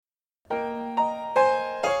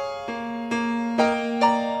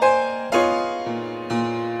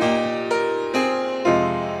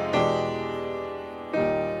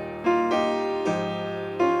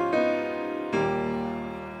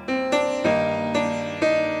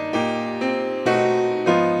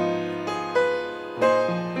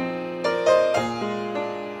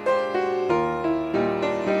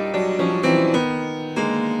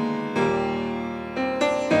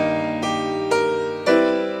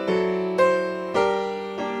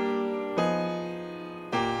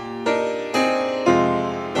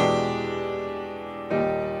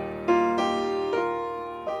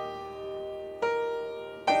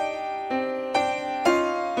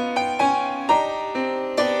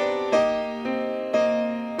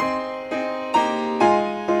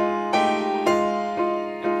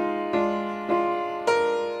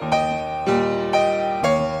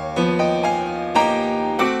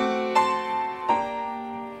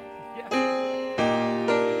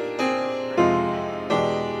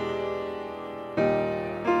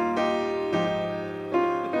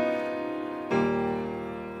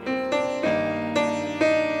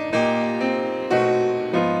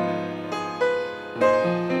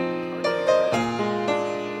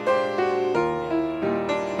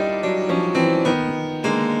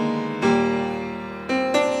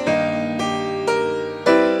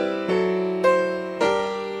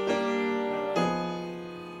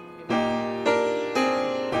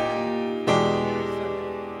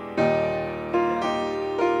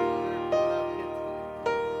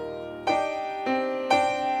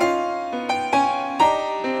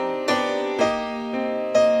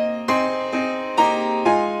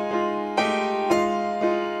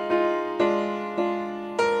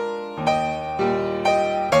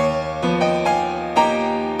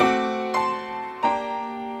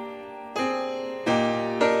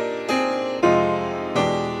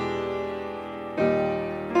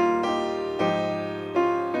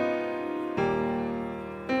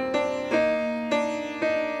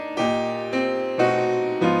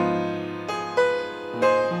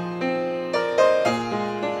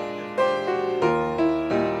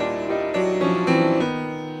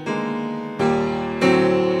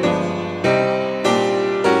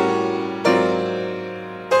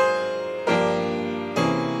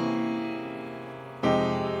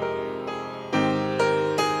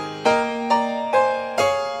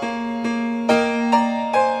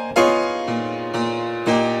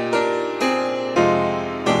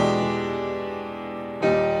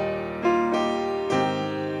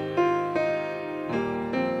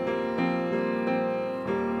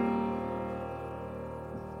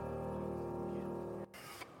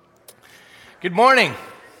Good morning.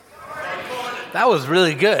 That was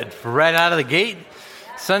really good for right out of the gate.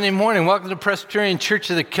 Sunday morning, welcome to Presbyterian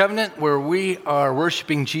Church of the Covenant, where we are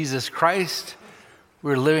worshiping Jesus Christ.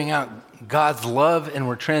 We're living out God's love, and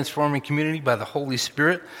we're transforming community by the Holy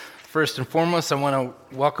Spirit. First and foremost, I want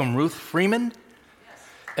to welcome Ruth Freeman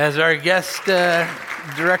as our guest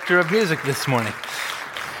director of music this morning.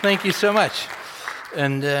 Thank you so much.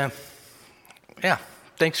 And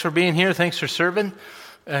thanks for being here. Thanks for serving.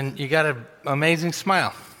 And you got an amazing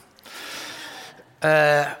smile.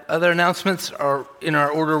 Other announcements are in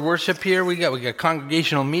our order of worship here. We got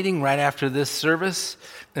congregational meeting right after this service,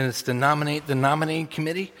 and it's to nominate the nominating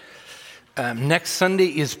committee. Next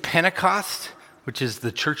Sunday is Pentecost, which is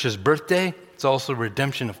the church's birthday. It's also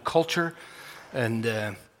redemption of culture.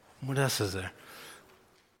 And what else is there?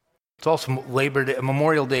 It's also Labor Day,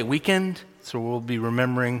 Memorial Day weekend, so we'll be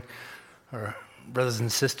remembering our brothers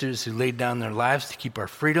and sisters who laid down their lives to keep our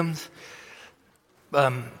freedoms.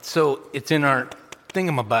 So it's in our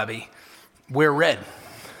thingamabobby. Wear red.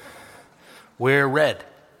 Wear red.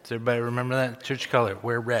 Does everybody remember that? Church color.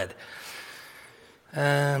 Wear red.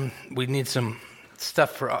 We need some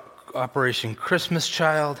stuff for Operation Christmas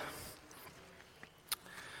Child.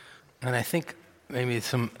 And I think maybe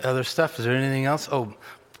some other stuff. Is there anything else? Oh,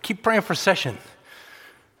 keep praying for Session.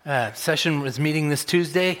 Session was meeting this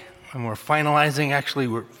Tuesday. And we're finalizing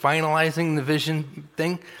the vision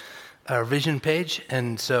thing, our vision page,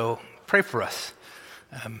 and so pray for us.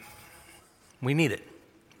 We need it,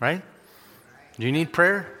 right? Do you need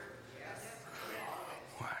prayer?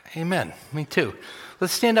 Yes. Amen. Me too.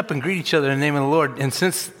 Let's stand up and greet each other in the name of the Lord. And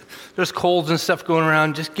since there's colds and stuff going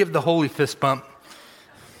around, just give the holy fist bump.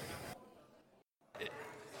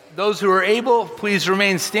 Those who are able, please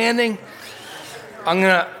remain standing. I'm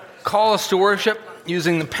going to call us to worship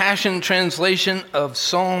using the Passion Translation of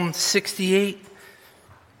Psalm 68.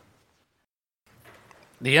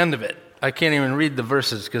 The end of it. I can't even read the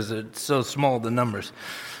verses because it's so small, the numbers.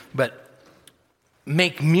 But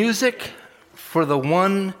make music for the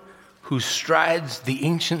one who strides the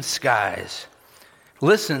ancient skies.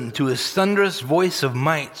 Listen to his thunderous voice of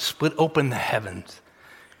might split open the heavens.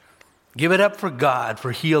 Give it up for God,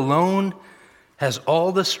 for he alone has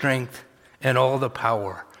all the strength and all the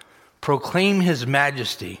power. Proclaim his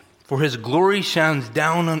majesty, for his glory shines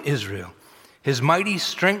down on Israel. His mighty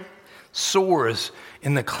strength soars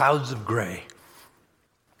in the clouds of gray.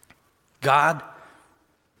 God,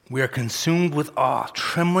 we are consumed with awe,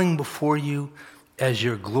 trembling before you as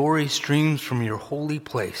your glory streams from your holy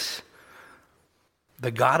place. The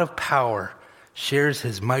God of power shares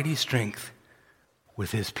his mighty strength with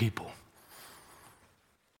his people.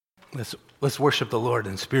 Let's worship the Lord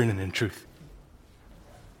in spirit and in truth.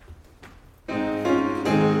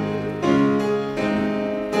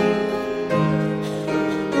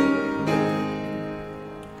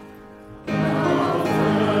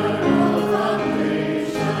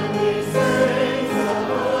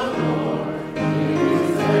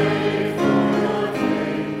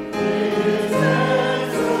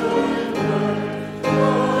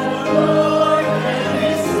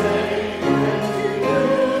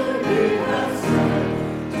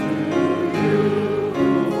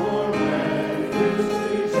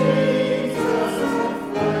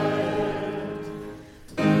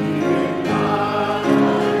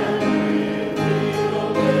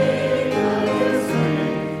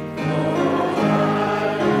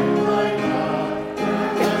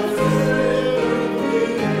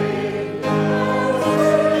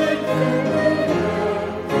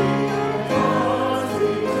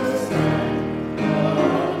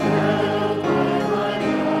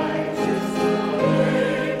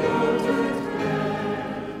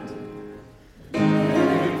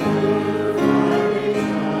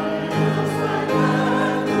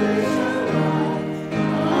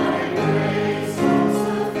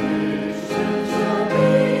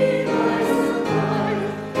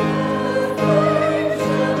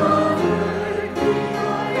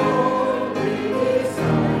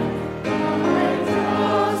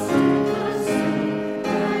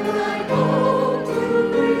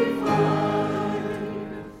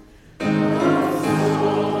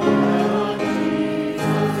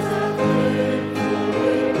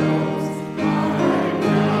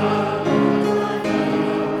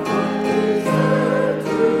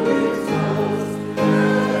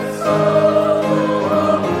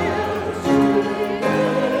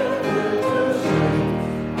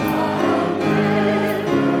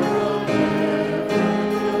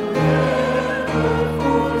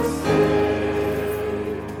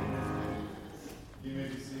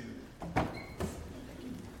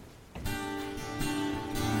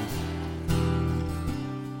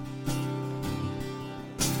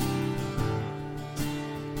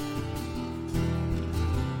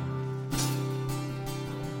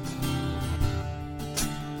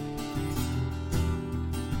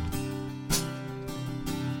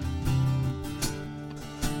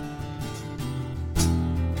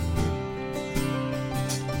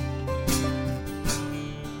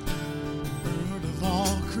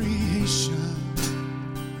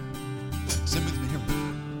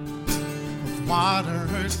 water,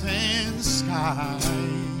 earth, and sky.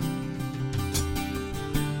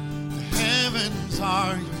 The heavens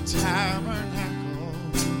are your tabernacle.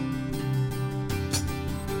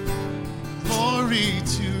 Glory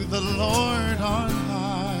to the Lord on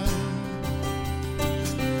high.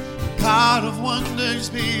 God of wonders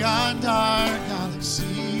beyond our galaxy.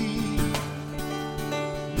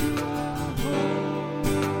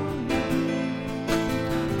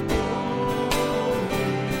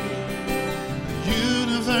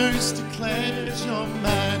 Declares your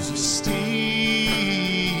majesty.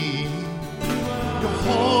 You're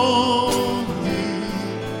holy,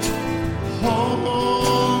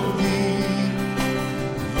 holy,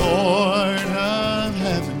 Lord of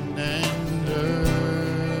heaven and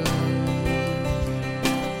earth.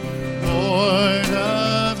 Lord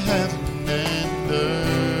of heaven and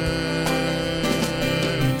earth.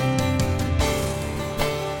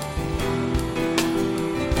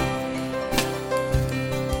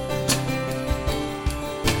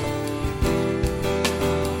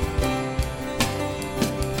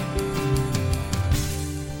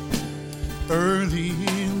 Early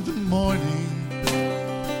in the morning,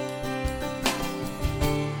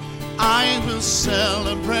 I will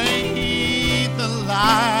celebrate the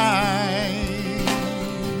light.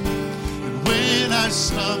 And when I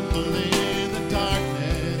stumble in the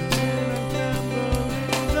darkness,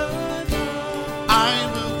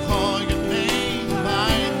 I will call your name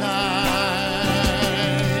by night.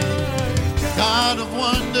 God of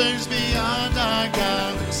wonders beyond our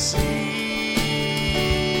galaxy.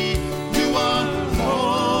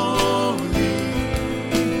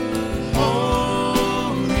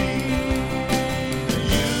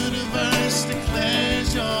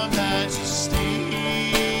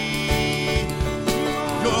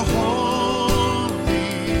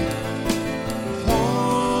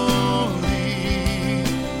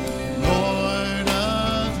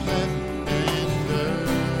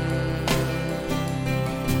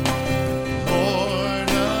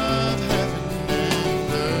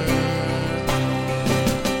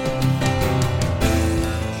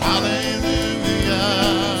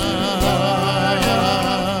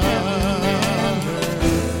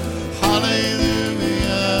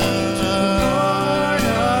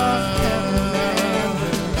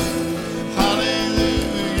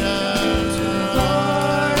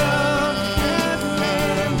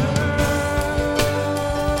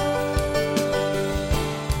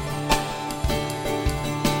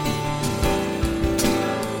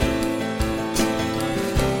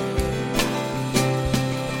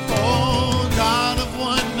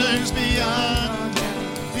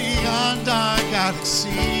 Galaxy,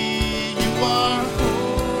 you are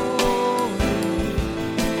holy,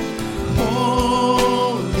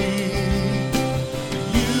 holy. The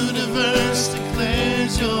universe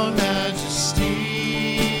declares your majesty.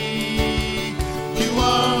 You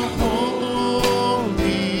are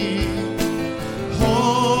holy,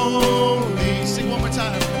 holy. Sing one more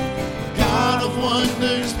time. God of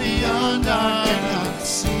wonders beyond our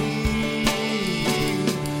galaxy.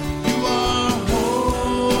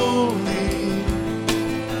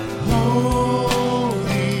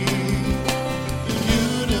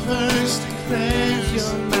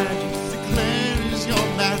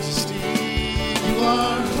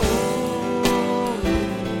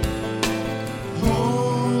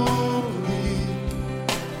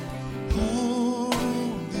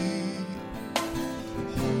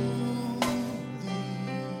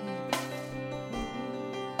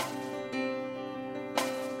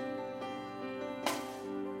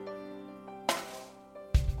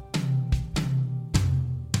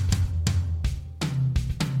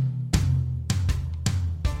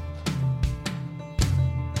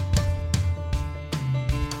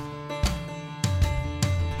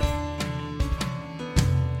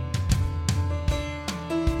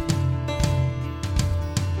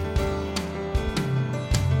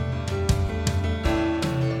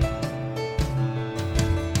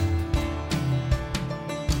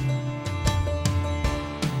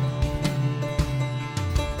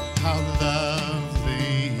 How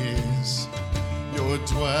lovely is your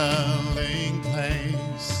dwelling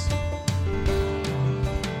place,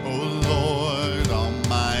 O Lord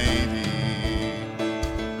Almighty.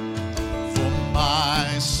 For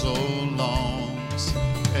my soul longs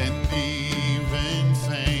and even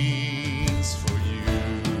faints for you.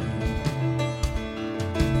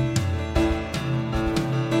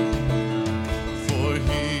 For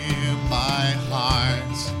here my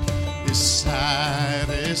heart is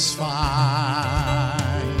satisfied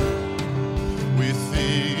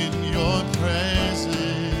within your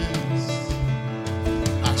presence.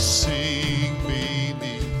 I sing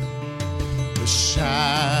beneath the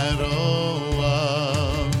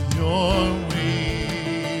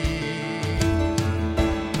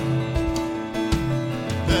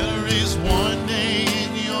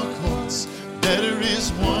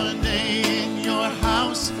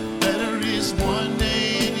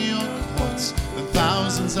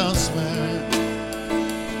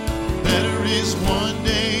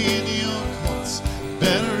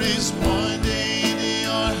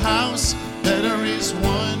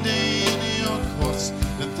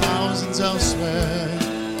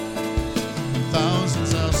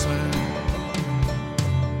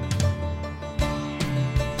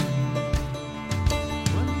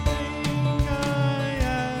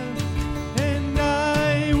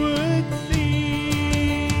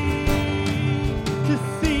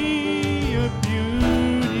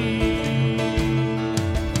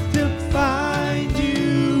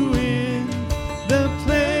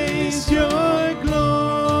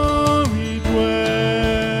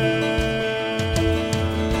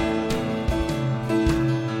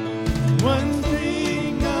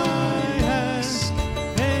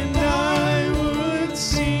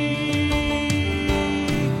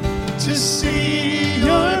to see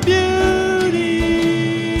your beauty,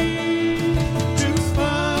 to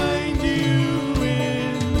find you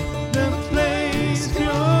in the place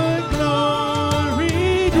your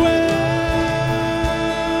glory dwells.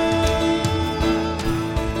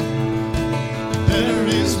 Better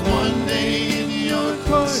is one day in your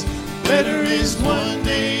court, better is one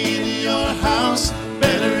day in your house,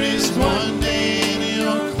 better is one day in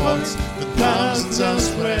your courts than thousands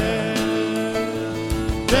elsewhere.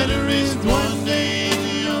 Better is one day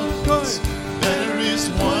in your courts, better is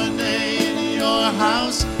one day in your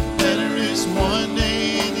house, better is one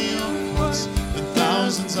day in your courts than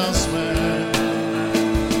thousands elsewhere.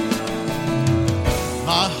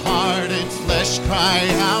 My heart and flesh cry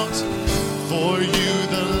out for you,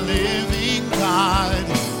 the living God.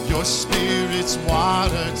 Your spirit's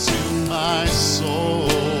water to my soul.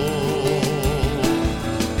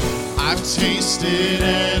 I've tasted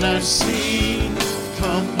and I've seen.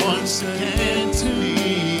 Come once again to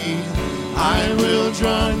me. I will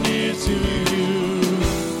draw near to you.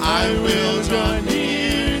 I will draw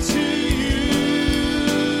near to you.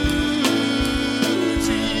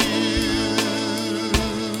 To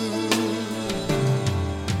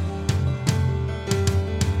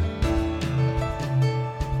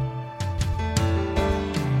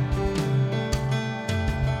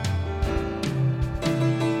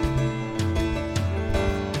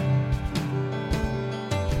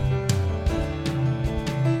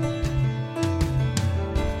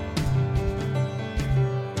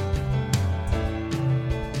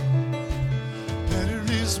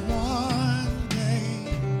Better is one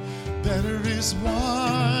day, better is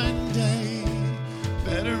one day,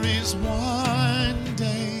 better is one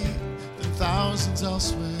day than thousands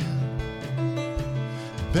elsewhere.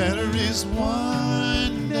 Better is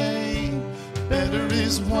one day, better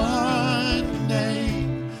is one day,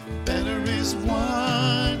 better is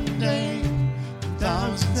one day than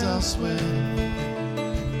thousands elsewhere.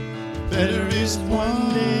 Better is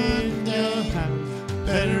one day in your house,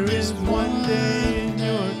 better is one day in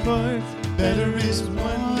your court, better is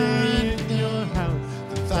one day in your house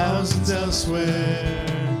than thousands elsewhere.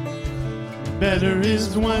 Better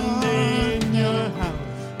is one day in your house,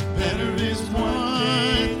 better is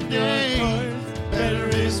one day, better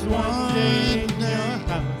is one day in your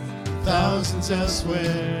house, thousands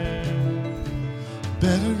elsewhere.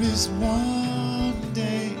 Better is one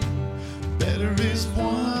day, better is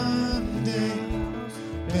one day,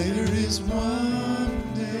 better is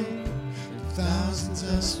one day, thousands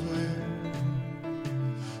elsewhere.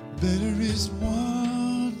 Better is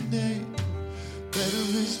one day, better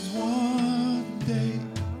is one day,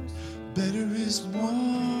 better is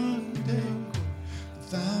one day,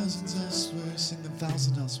 thousands elsewhere. Sing the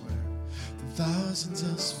thousand elsewhere, the thousands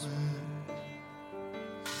elsewhere,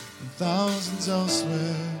 the thousands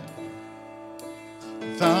elsewhere,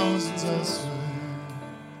 the thousands elsewhere,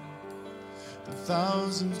 the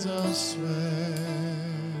thousands elsewhere,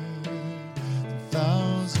 the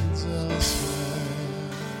thousands elsewhere.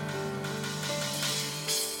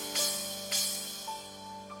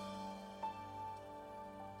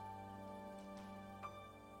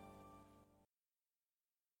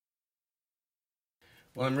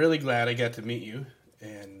 Well, I'm really glad I got to meet you,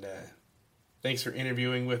 and thanks for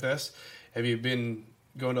interviewing with us. Have you been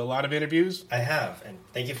going to a lot of interviews? I have, and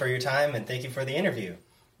thank you for your time, and thank you for the interview.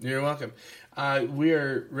 You're welcome. We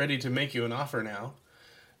are ready to make you an offer now.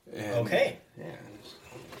 And, Okay. Yeah.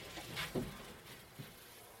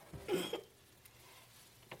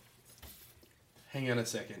 Hang on a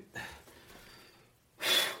second.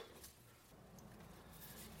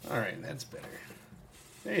 All right, that's better.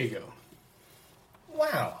 There you go.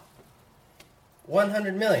 Wow.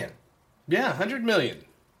 100 million. Yeah, 100 million.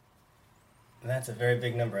 That's a very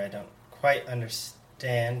big number. I don't quite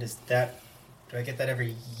understand. Do I get that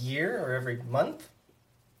every year or every month?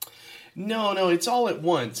 No, it's all at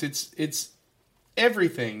once. It's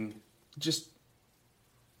everything just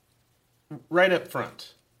right up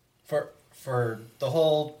front. For the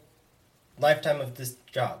whole lifetime of this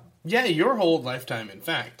job. Yeah, your whole lifetime, in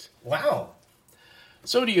fact. Wow.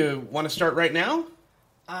 So do you want to start right now?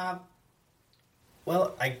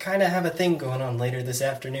 Well, I kind of have a thing going on later this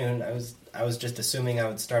afternoon. I was just assuming I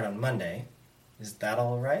would start on Monday. Is that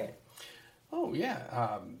all right? Oh,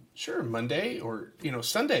 yeah. Sure, Monday or,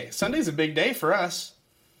 Sunday. Sunday's a big day for us.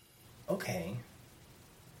 Okay.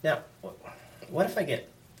 Now, what if I get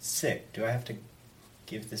sick? Do I have to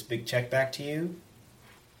give this big check back to you?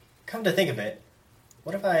 Come to think of it,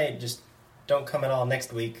 what if I just don't come at all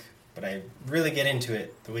next week, but I really get into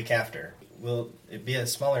it the week after? Will it be a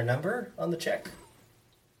smaller number on the check?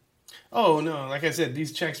 Oh, no. Like I said,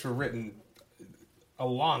 these checks were written a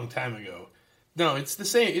long time ago. No, it's the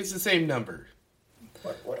same. It's the same number.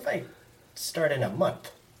 What if I start in a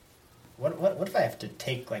month? What if I have to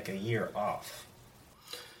take like a year off?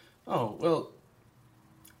 Oh, well,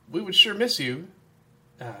 we would sure miss you.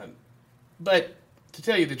 But to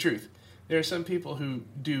tell you the truth, there are some people who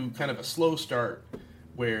do kind of a slow start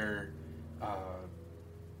where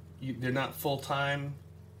they're not full-time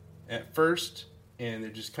at first, and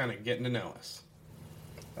they're just kind of getting to know us.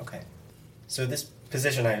 Okay. So this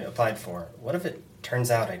position I applied for, what if it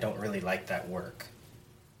turns out I don't really like that work?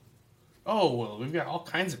 Oh, well, we've got all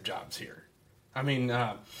kinds of jobs here. I mean,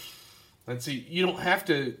 let's see, you don't have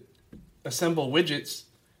to assemble widgets.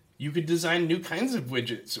 You could design new kinds of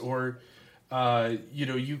widgets, or,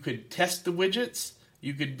 you could test the widgets.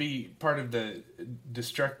 You could be part of the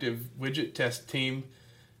destructive widget test team.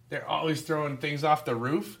 They're always throwing things off the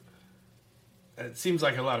roof. It seems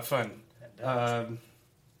like a lot of fun.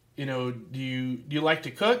 Do you like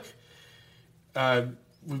to cook?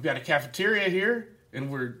 We've got a cafeteria here,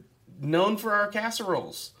 and we're known for our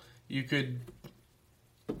casseroles. You could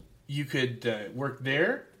work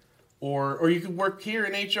there, or you could work here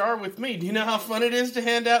in HR with me. Do you know how fun it is to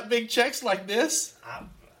hand out big checks like this?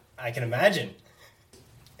 I can imagine.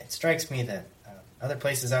 It strikes me that other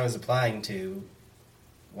places I was applying to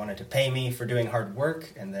wanted to pay me for doing hard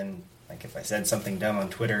work, and then, like, if I said something dumb on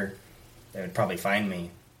Twitter, they would probably find me.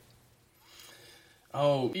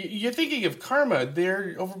 Oh, you're thinking of Karma.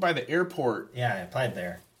 They're over by the airport. Yeah, I applied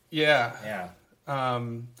there. Yeah. Yeah.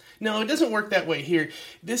 No, it doesn't work that way here.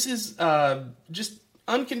 This is just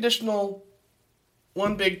unconditional,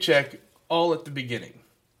 one big check, all at the beginning.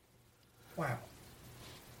 Wow.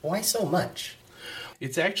 Why so much?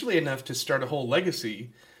 It's actually enough to start a whole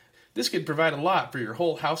legacy. This could provide a lot for your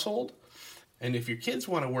whole household. And if your kids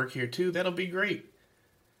want to work here too, that'll be great.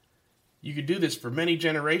 You could do this for many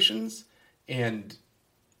generations, and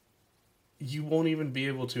you won't even be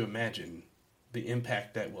able to imagine the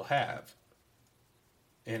impact that will have.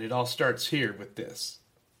 And it all starts here with this.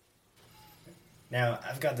 Now,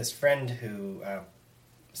 I've got this friend who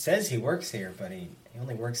says he works here, but he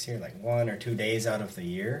only works here like 1 or 2 days out of the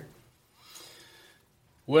year.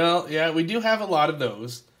 Well, yeah, we do have a lot of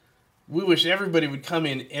those. We wish everybody would come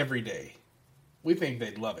in every day. We think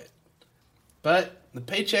they'd love it. But the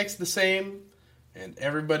paycheck's the same, and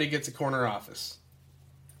everybody gets a corner office.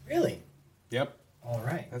 Really? Yep. All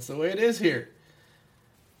right. That's the way it is here.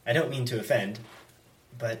 I don't mean to offend,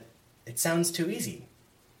 but it sounds too easy.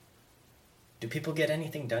 Do people get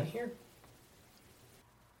anything done here?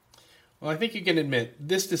 Well, I think you can admit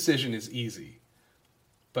this decision is easy.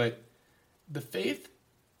 But the faith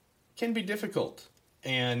can be difficult,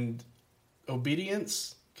 and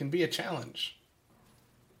obedience can be a challenge.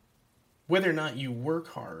 Whether or not you work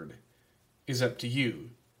hard is up to you,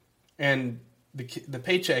 and the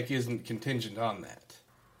paycheck isn't contingent on that.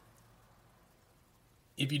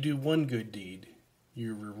 If you do one good deed,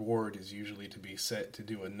 your reward is usually to be set to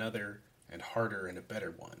do another and harder and a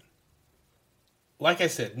better one. Like I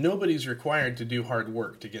said, nobody's required to do hard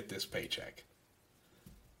work to get this paycheck.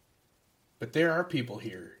 But there are people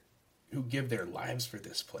here who give their lives for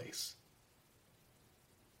this place.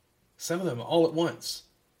 Some of them all at once.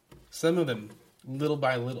 Some of them little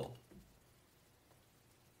by little.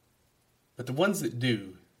 But the ones that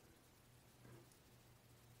do,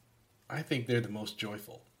 I think they're the most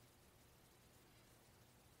joyful.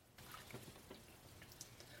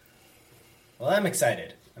 Well, I'm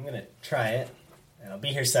excited. I'm going to try it, and I'll be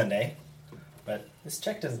here Sunday. But this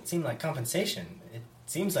check doesn't seem like compensation. It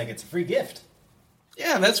seems like it's a free gift.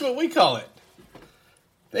 Yeah, that's what we call it.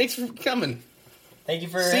 Thanks for coming. Thank you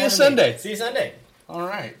for See you having Sunday. me. See you Sunday. All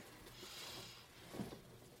right.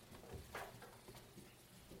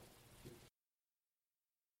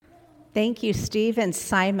 Thank you, Steve and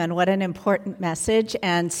Simon. What an important message.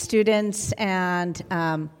 And students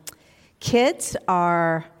and kids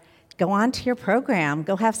go on to your program.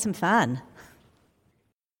 Go have some fun.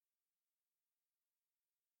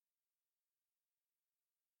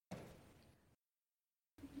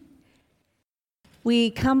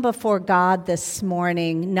 We come before God this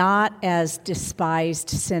morning not as despised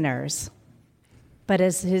sinners, but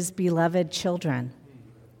as his beloved children.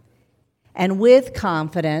 And with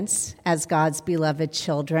confidence, as God's beloved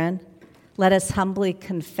children, let us humbly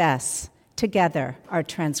confess together our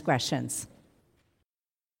transgressions.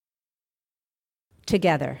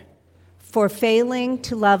 Together, for failing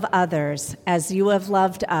to love others as you have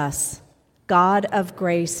loved us, God of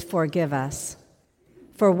grace, forgive us.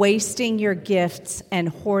 For wasting your gifts and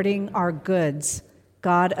hoarding our goods,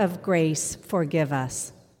 God of grace, forgive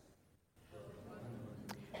us.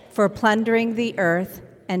 For plundering the earth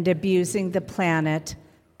and abusing the planet,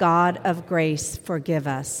 God of grace, forgive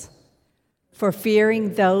us. For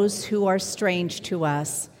fearing those who are strange to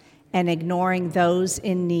us and ignoring those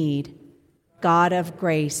in need, God of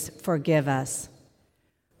grace, forgive us.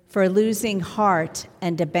 For losing heart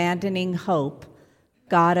and abandoning hope,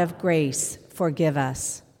 God of grace, forgive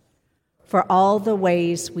us. For all the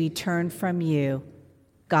ways we turn from you,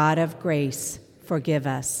 God of grace, forgive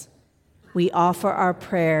us. We offer our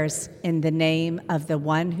prayers in the name of the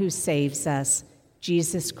one who saves us,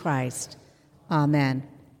 Jesus Christ. Amen.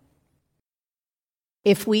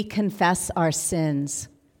 If we confess our sins,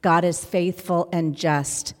 God is faithful and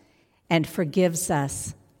just and forgives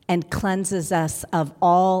us and cleanses us of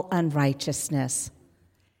all unrighteousness.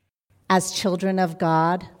 As children of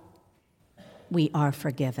God, we are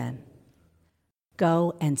forgiven.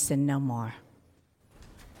 Go and sin no more.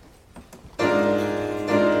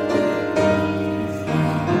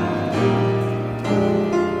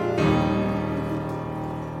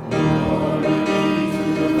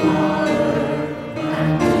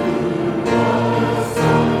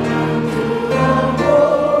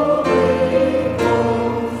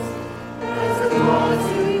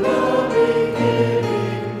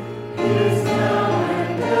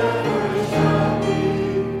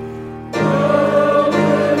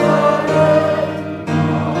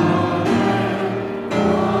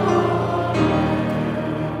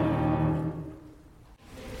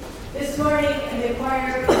 This morning, the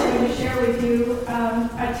choir is going to share with you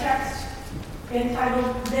a text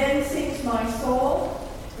entitled, Then Sings My Soul.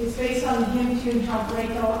 It's based on the hymn tune How Great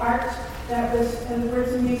Thou Art. That was the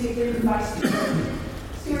words and music written by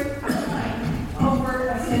Stuart Klein over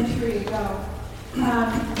a century ago.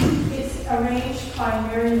 It's arranged by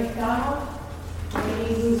Mary McDonald, the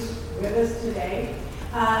lady who's with us today.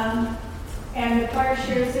 And the choir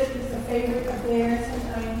shares it. It's a favorite of theirs,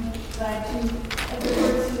 and I'm glad to. The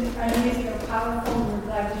words and music are powerful, and we're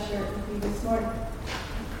glad to share it with you this morning.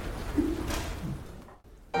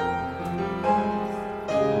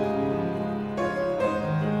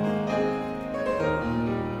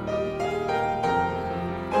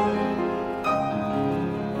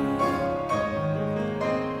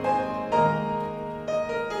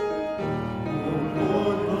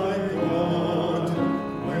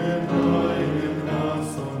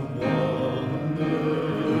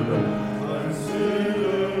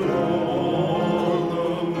 Consider all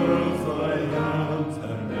the words I have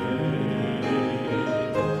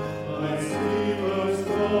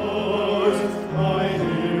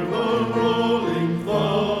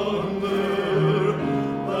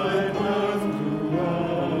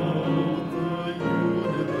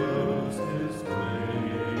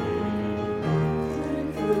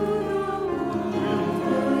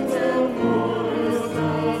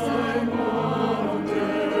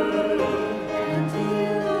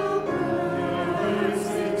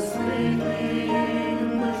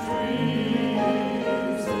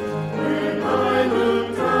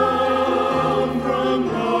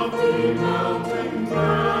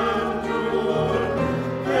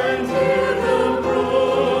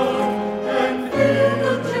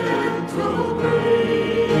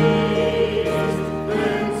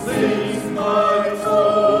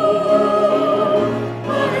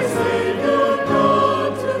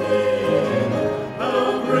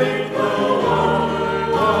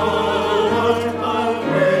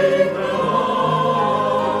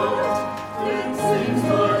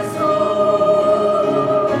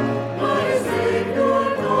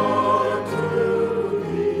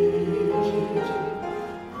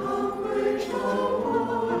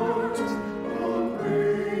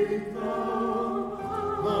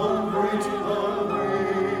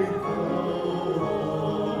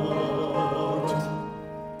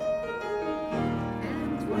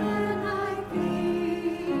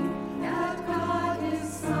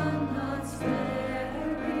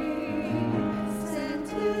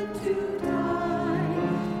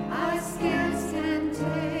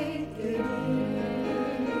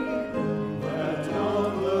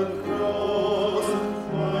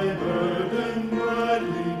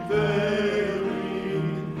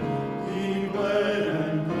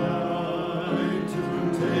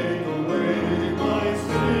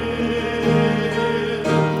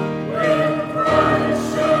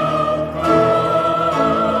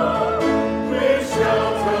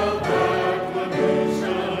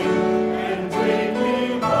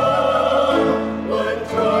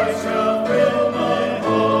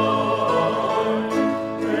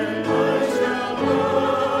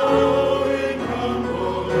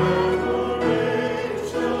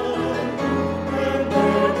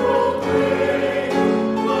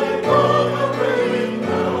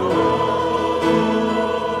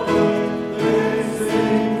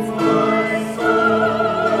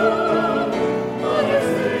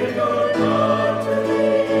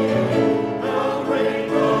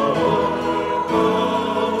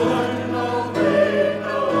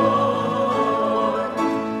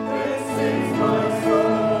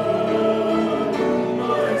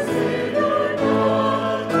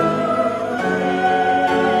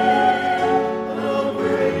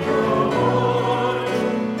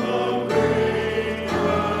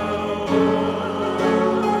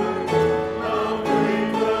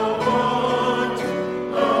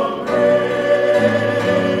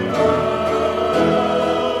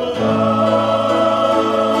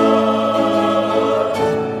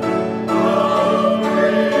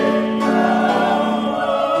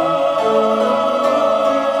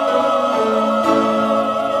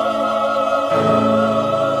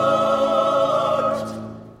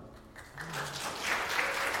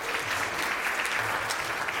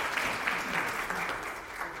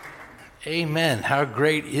Amen. How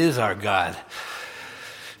great is our God.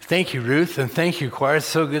 Thank you, Ruth, and thank you, choir. It's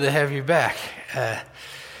so good to have you back.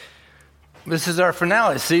 This is our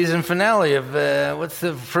finale, season finale of, what's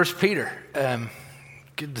the First Peter.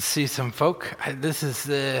 Good to see some folk. This is,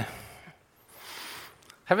 have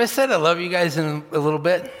I said I love you guys in a little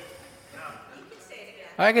bit? No. You can say it again.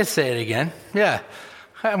 I can say it again, yeah.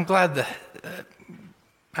 I'm glad that,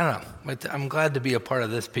 I don't know, I'm glad to be a part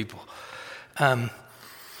of this people.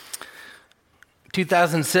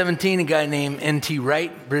 2017, a guy named N.T.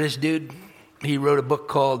 Wright, British dude, he wrote a book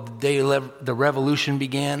called The Day the Revolution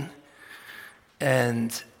Began.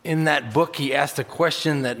 And in that book, he asked a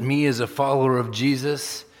question that me as a follower of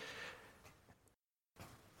Jesus,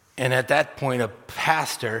 and at that point, a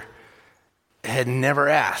pastor had never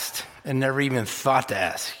asked and never even thought to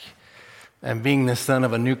ask. And being the son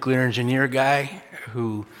of a nuclear engineer guy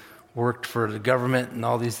who worked for the government and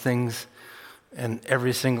all these things, and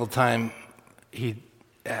every single time he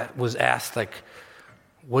was asked, like,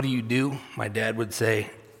 what do you do? My dad would say,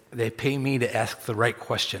 they pay me to ask the right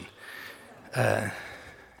question.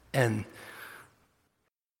 And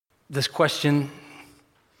this question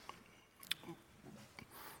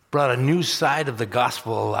brought a new side of the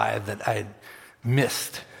gospel alive that I'd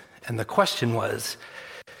missed. And the question was,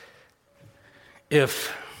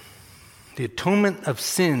 if the atonement of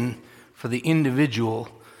sin for the individual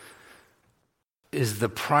is the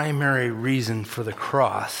primary reason for the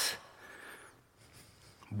cross,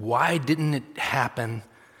 why didn't it happen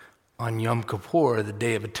on Yom Kippur, the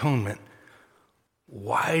Day of Atonement?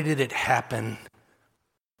 Why did it happen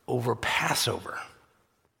over Passover?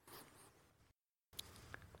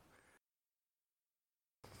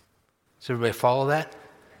 Does everybody follow that?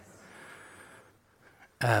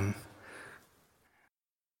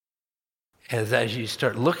 As you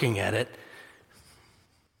start looking at it,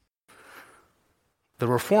 the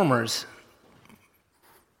reformers,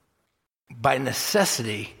 by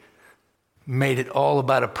necessity, made it all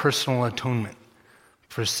about a personal atonement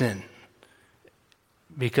for sin,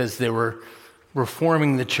 because they were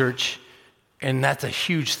reforming the church, and that's a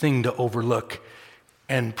huge thing to overlook.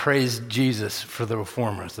 And praise Jesus for the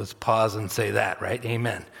reformers. Let's pause and say that, right?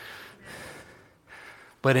 Amen.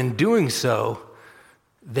 But in doing so,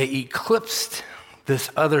 they eclipsed this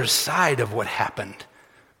other side of what happened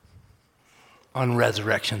on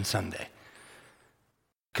Resurrection Sunday.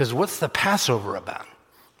 Because what's the Passover about?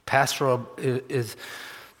 Passover is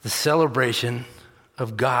the celebration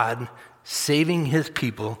of God saving his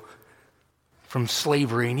people from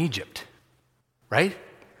slavery in Egypt, right?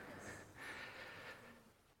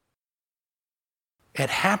 It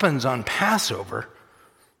happens on Passover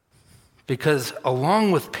because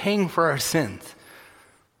along with paying for our sins,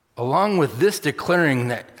 along with this declaring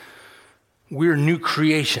that we're new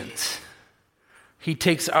creations, he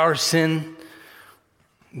takes our sin,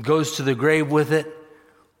 goes to the grave with it,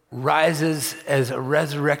 rises as a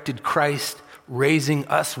resurrected Christ, raising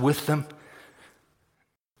us with them,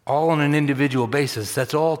 all on an individual basis.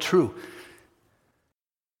 That's all true.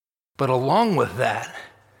 But along with that,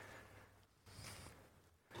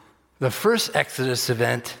 the first Exodus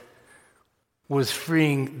event was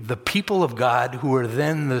freeing the people of God, who were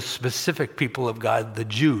then the specific people of God, the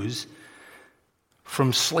Jews,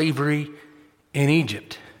 from slavery in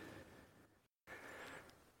Egypt.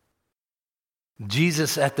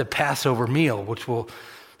 Jesus at the Passover meal, which we'll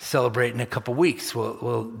celebrate in a couple weeks,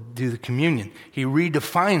 we'll do the communion. He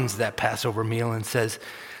redefines that Passover meal and says,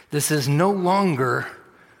 this is no longer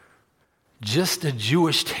just a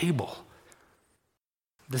Jewish table.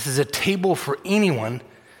 This is a table for anyone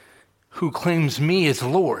who claims me as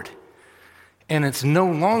Lord. And it's no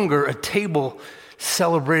longer a table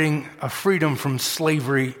celebrating a freedom from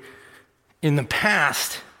slavery in the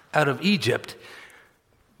past out of Egypt,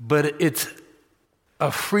 but it's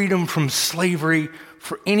a freedom from slavery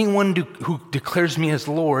for anyone who declares me as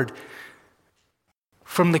Lord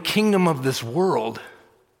from the kingdom of this world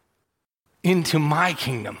into my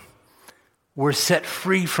kingdom. We're set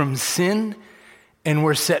free from sin, and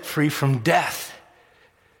we're set free from death.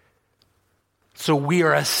 So we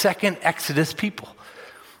are a second Exodus people.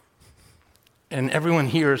 And everyone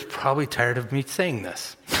here is probably tired of me saying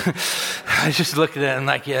this. I just looked at it and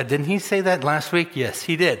like, yeah, didn't he say that last week? Yes,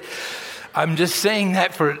 he did. I'm just saying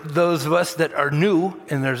that for those of us that are new,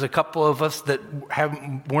 and there's a couple of us that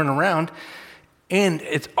weren't around, and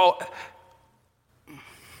it's all...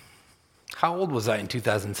 How old was I in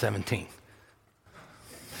 2017?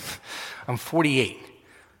 I'm 48.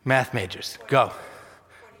 Math majors, go.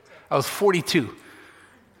 I was 42.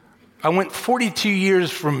 I went 42 years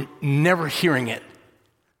from never hearing it.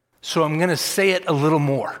 So I'm going to say it a little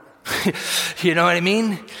more. You know what I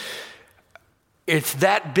mean? It's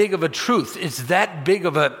that big of a truth. It's that big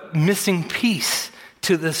of a missing piece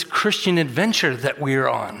to this Christian adventure that we're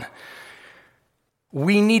on.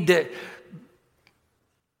 We need to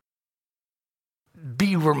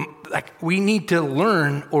we need to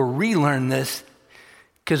learn or relearn this,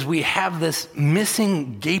 because we have this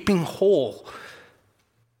missing, gaping hole,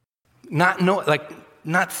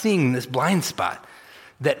 not seeing this blind spot,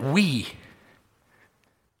 that we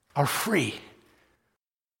are free.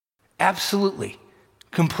 Absolutely,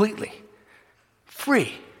 completely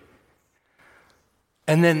free.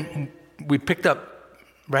 And then we picked up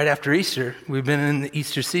right after Easter. We've been in the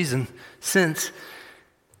Easter season since.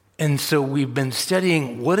 And so we've been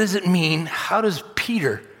studying, what does it mean? How does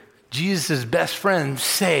Peter, Jesus' best friend,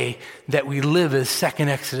 say that we live as second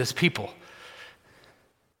Exodus people?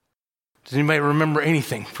 Does anybody remember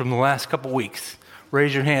anything from the last couple weeks?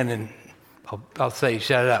 Raise your hand and I'll say,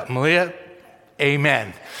 shout it out. Malia,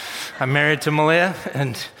 amen. I'm married to Malia,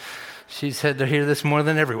 and she's had to hear this more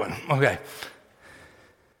than everyone. Okay.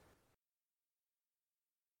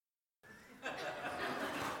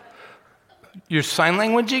 You're sign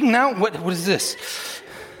languaging now? What is this?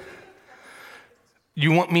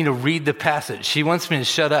 You want me to read the passage. She wants me to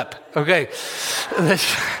shut up. Okay.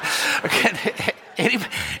 Okay.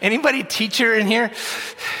 Anybody teacher in here?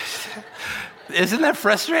 Isn't that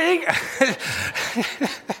frustrating?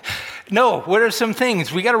 No, what are some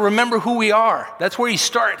things? We got to remember who we are. That's where he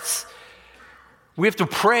starts. We have to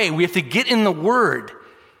pray. We have to get in the Word.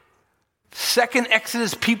 Second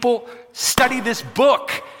Exodus people, study this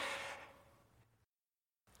book.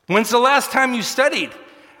 When's the last time you studied?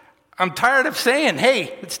 I'm tired of saying,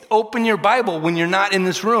 hey, let's open your Bible when you're not in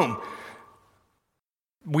this room.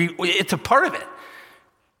 It's a part of it.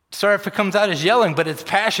 Sorry if it comes out as yelling, but it's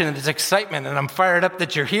passion and it's excitement, and I'm fired up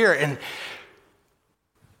that you're here. And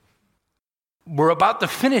we're about to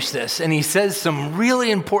finish this, and he says some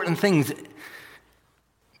really important things.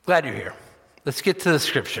 Glad you're here. Let's get to the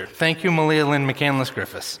scripture. Thank you, Malia Lynn McCandless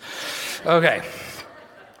Griffiths. Okay.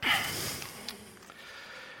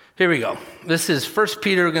 Here we go. This is 1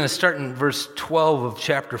 Peter. We're going to start in verse 12 of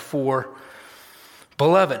chapter 4.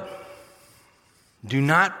 Beloved, do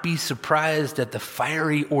not be surprised at the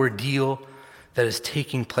fiery ordeal that is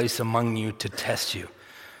taking place among you to test you,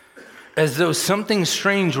 as though something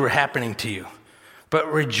strange were happening to you.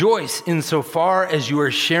 But rejoice insofar as you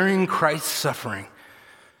are sharing Christ's suffering,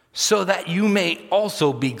 so that you may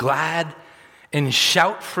also be glad and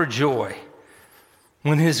shout for joy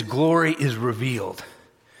when his glory is revealed.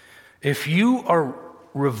 If you are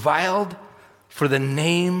reviled for the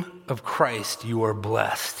name of Christ, you are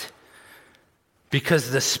blessed, because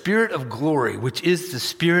the Spirit of glory, which is the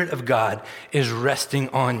Spirit of God, is resting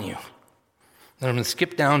on you. Then I'm going to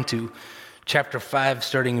skip down to chapter 5,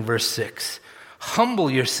 starting in verse 6. Humble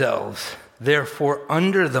yourselves, therefore,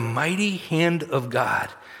 under the mighty hand of God,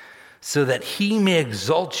 so that he may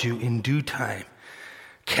exalt you in due time.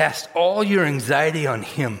 Cast all your anxiety on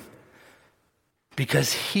him,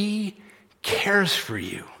 because he cares for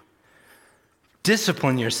you.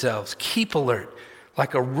 Discipline yourselves, keep alert.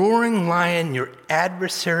 Like a roaring lion, your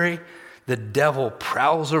adversary, the devil,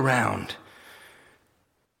 prowls around,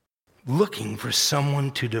 looking for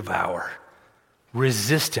someone to devour.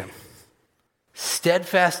 Resist him,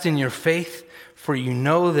 steadfast in your faith, for you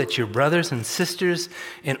know that your brothers and sisters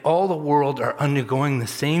in all the world are undergoing the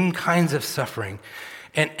same kinds of suffering.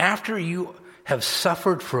 And after you have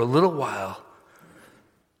suffered for a little while,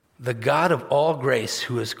 the God of all grace,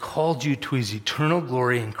 who has called you to his eternal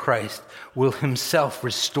glory in Christ, will himself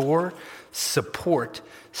restore, support,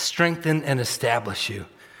 strengthen, and establish you.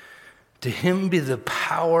 To him be the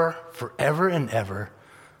power forever and ever.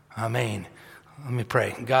 Amen. Let me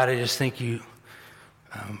pray. God, I just thank you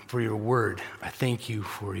for your word. I thank you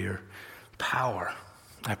for your power.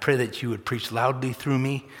 I pray that you would preach loudly through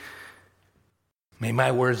me. May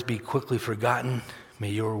my words be quickly forgotten. May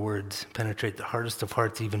your words penetrate the hardest of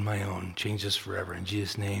hearts, even my own. Change us forever. In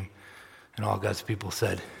Jesus' name. And all God's people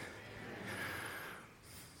said.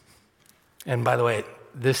 And by the way,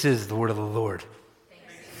 this is the word of the Lord.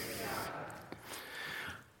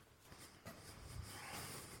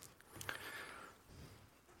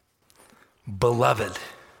 Beloved.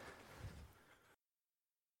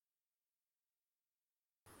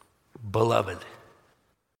 Beloved.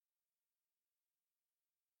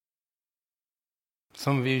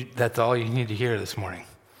 Some of you, that's all you need to hear this morning.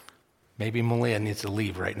 Maybe Malia needs to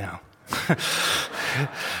leave right now.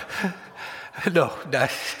 No, but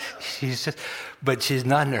she's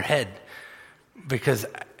nodding her head, because a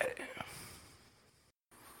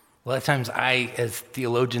lot of times I, as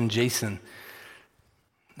theologian Jason,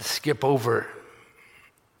 skip over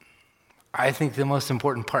I think, the most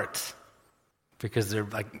important parts because they're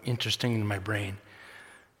like interesting in my brain.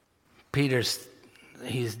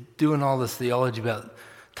 He's doing all this theology about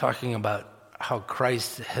talking about how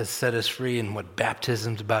Christ has set us free and what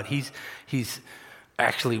baptism's about. He's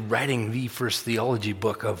actually writing the first theology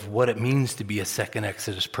book of what it means to be a second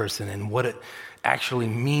Exodus person and what it actually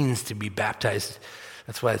means to be baptized.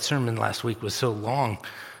 That's why the sermon last week was so long,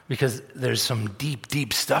 because there's some deep,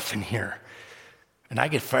 deep stuff in here. And I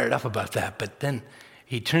get fired up about that. But then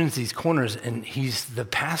he turns these corners and he's the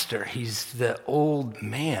pastor. He's the old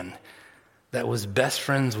man that was best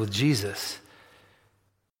friends with Jesus.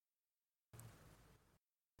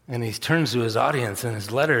 And he turns to his audience in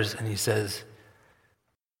his letters and he says,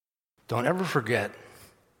 don't ever forget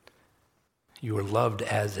you are loved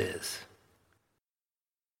as is.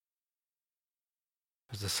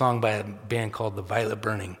 There's a song by a band called The Violet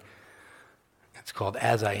Burning. It's called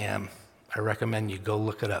As I Am. I recommend you go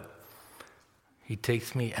look it up. He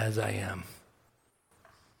takes me as I am.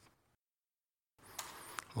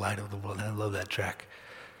 Light of the world. I love that track.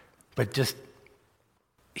 But just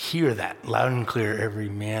hear that loud and clear, every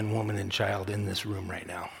man, woman, and child in this room right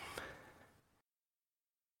now.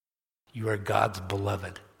 You are God's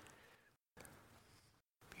beloved.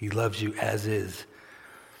 He loves you as is.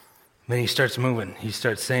 Then he starts moving. He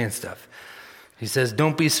starts saying stuff. He says,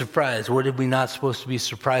 don't be surprised. What are we not supposed to be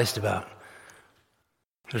surprised about?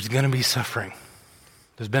 There's going to be suffering.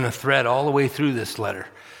 There's been a thread all the way through this letter.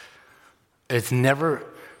 It's never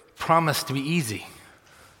promised to be easy.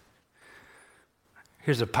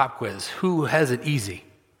 Here's a pop quiz. Who has it easy?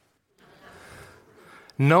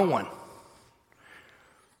 No one.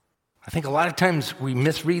 I think a lot of times we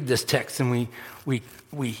misread this text and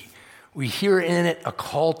we hear in it a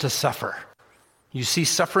call to suffer. You see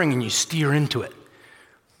suffering and you steer into it.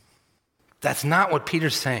 That's not what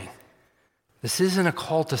Peter's saying. This isn't a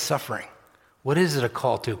call to suffering. What is it a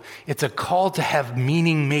call to? It's a call to have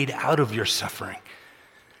meaning made out of your suffering.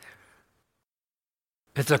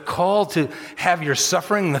 It's a call to have your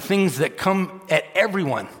suffering, the things that come at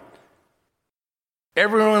everyone.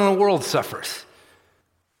 Everyone in the world suffers.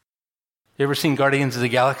 You ever seen Guardians of the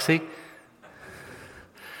Galaxy?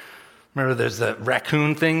 Remember there's the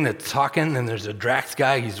raccoon thing that's talking, and there's a Drax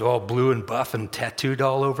guy, he's all blue and buff and tattooed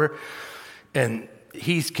all over. And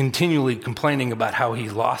he's continually complaining about how he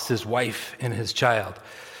lost his wife and his child.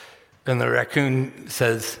 And the raccoon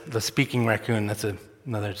says, the speaking raccoon, that's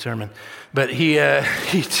another sermon, but he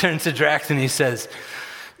turns to Drax and he says,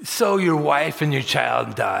 so your wife and your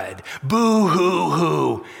child died. Boo hoo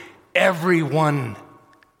hoo. Everyone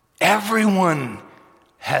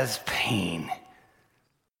has pain.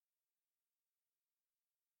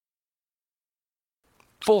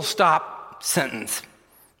 Full stop sentence.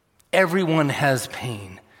 Everyone has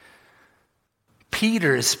pain.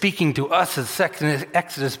 Peter is speaking to us as second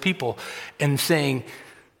Exodus people and saying,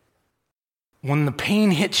 when the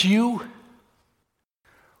pain hits you,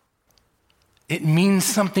 it means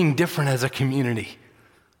something different as a community.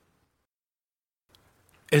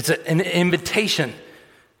 It's an invitation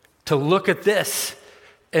to look at this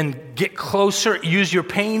and get closer, use your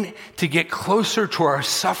pain to get closer to our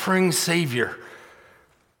suffering Savior,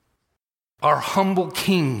 our humble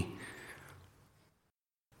King,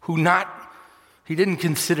 he didn't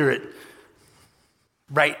consider it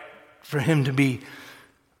right for him to be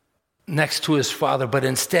next to his Father, but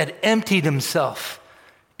instead emptied himself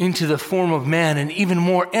into the form of man, and even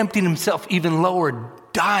more, emptied himself even lower,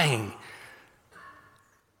 dying.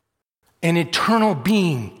 An eternal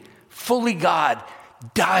being, fully God,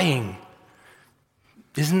 dying.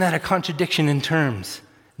 Isn't that a contradiction in terms?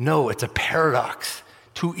 No, it's a paradox.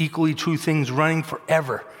 Two equally true things running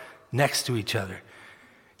forever next to each other.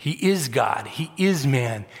 He is God. He is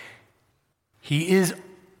man. He is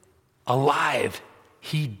alive.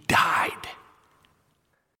 He died.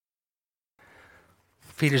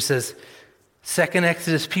 Peter says, second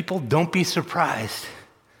Exodus people, don't be surprised,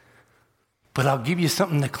 but I'll give you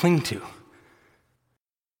something to cling to.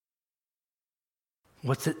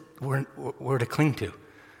 What's it we're to cling to?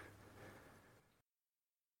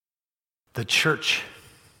 The church.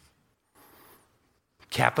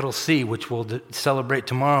 Capital C, which we'll celebrate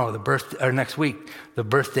tomorrow, or next week, the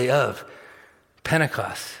birthday of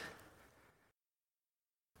Pentecost.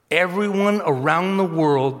 Everyone around the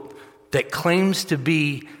world that claims to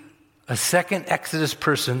be a second Exodus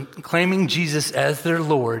person, claiming Jesus as their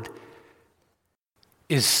Lord,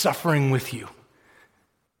 is suffering with you.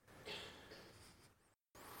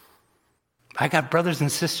 I got brothers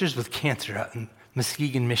and sisters with cancer out in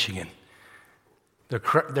Muskegon, Michigan.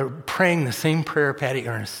 They're praying the same prayer Patty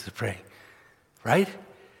Ernest is praying, right?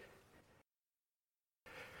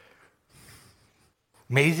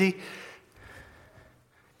 Maisie?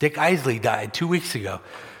 Dick Isley died 2 weeks ago.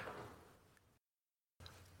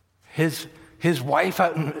 His wife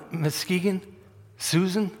out in Muskegon,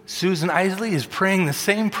 Susan Isley, is praying the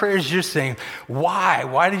same prayers you're saying. Why?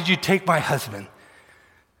 Why did you take my husband?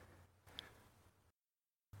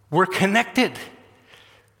 We're connected.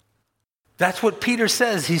 That's what Peter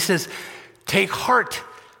says. He says, take heart.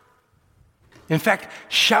 In fact,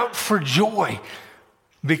 shout for joy,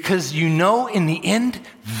 because you know in the end,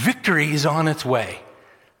 victory is on its way.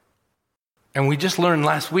 And we just learned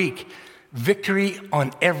last week, victory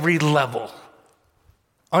on every level.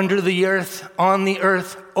 Under the earth, on the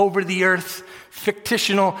earth, over the earth,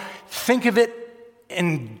 fictional. Think of it,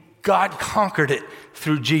 and God conquered it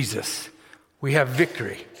through Jesus. We have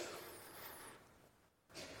victory.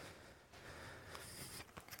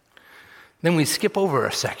 Then we skip over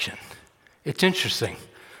a section. It's interesting.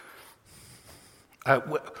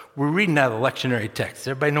 We're reading out of the lectionary text.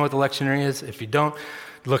 Everybody know what the lectionary is? If you don't,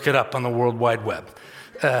 look it up on the World Wide Web.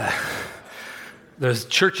 There's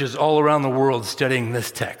churches all around the world studying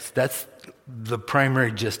this text. That's the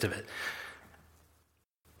primary gist of it.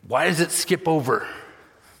 Why does it skip over?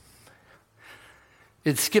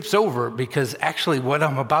 It skips over because actually what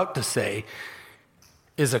I'm about to say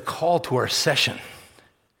is a call to our session.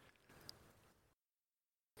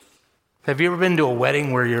 Have you ever been to a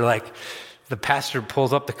wedding where you're like, the pastor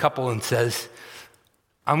pulls up the couple and says,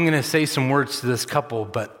 I'm going to say some words to this couple,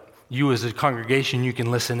 but you as a congregation, you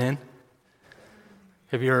can listen in?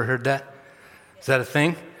 Have you ever heard that? Is that a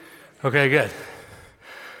thing? Okay, good.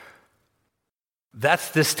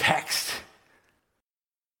 That's this text.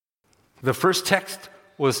 The first text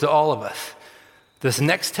was to all of us. This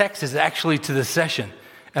next text is actually to the session,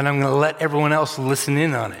 and I'm going to let everyone else listen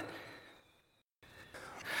in on it.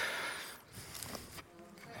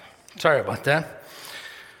 Sorry about that.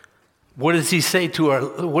 What does he say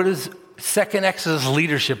to what does second Exodus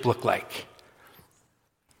leadership look like?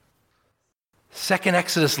 Second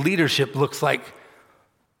Exodus leadership looks like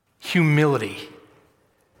humility.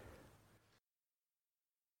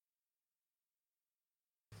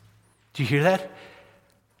 Do you hear that?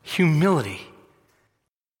 Humility.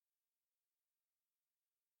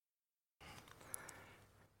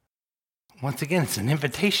 Once again, it's an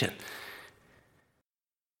invitation.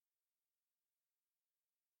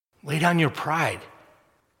 Lay down your pride.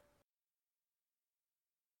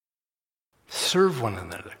 Serve one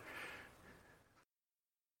another.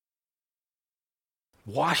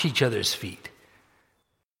 Wash each other's feet.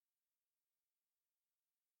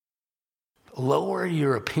 Lower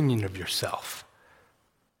your opinion of yourself.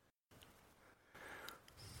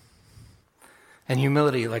 And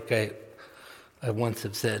humility, like I once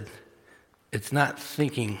have said, it's not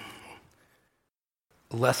thinking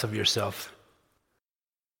less of yourself.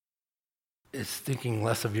 It's thinking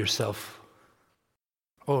less of yourself.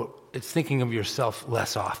 Oh, it's thinking of yourself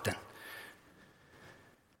less often.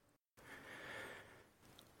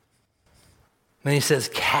 Then he says,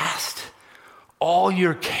 cast all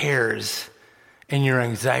your cares and your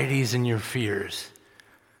anxieties and your fears.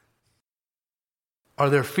 Are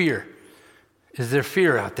there fear? Is there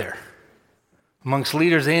fear out there? Amongst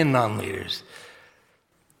leaders and non-leaders.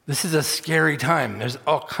 This is a scary time. There's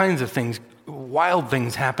all kinds of things, wild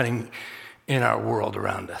things happening in our world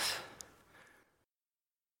around us.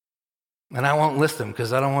 And I won't list them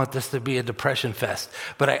because I don't want this to be a depression fest.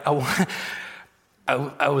 But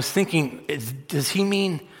I was thinking, does he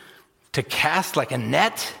mean to cast like a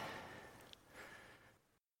net?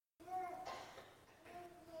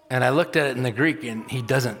 And I looked at it in the Greek, and he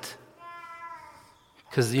doesn't.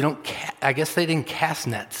 Because you don't, I guess they didn't cast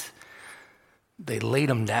nets. They laid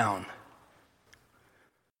them down.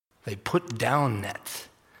 They put down nets.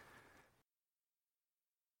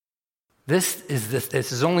 This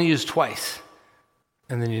is only used twice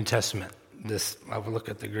in the New Testament. I will look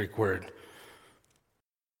at the Greek word.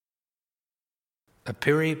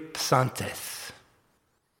 Peripsantes.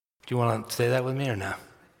 Do you want to say that with me or no?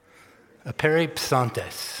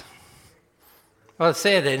 Peripsantes. Well, let's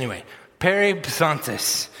say it anyway.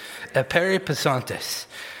 Peripsantes. Peripsantes.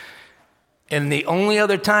 And the only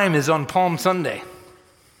other time is on Palm Sunday.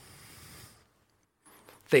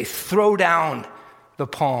 They throw down the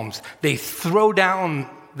palms. They throw down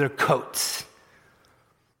their coats.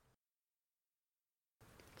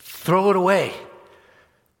 Throw it away.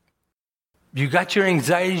 You got your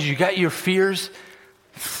anxieties, you got your fears,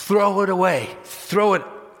 throw it away. Throw it.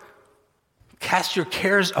 Cast your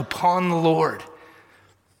cares upon the Lord.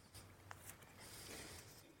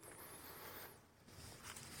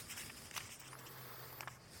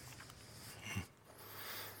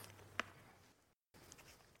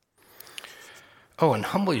 Oh, and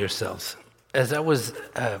humble yourselves. As I was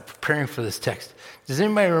preparing for this text, does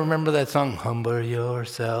anybody remember that song, Humble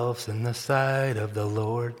Yourselves in the Sight of the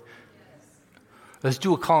Lord? Let's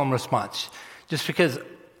do a call and response. Just because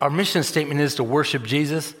our mission statement is to worship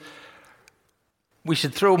Jesus, we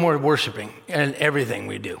should throw more worshiping in everything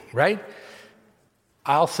we do, right?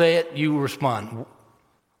 I'll say it, you respond.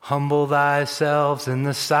 Humble thyself in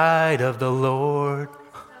the sight of the Lord.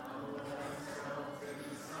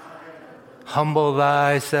 Humble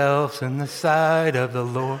thyself in the sight of the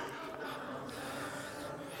Lord.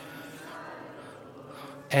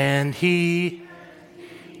 And he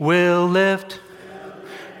will lift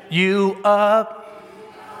you up.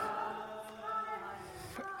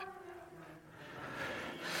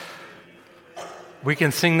 We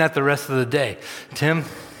can sing that the rest of the day. Tim,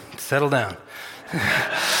 settle down.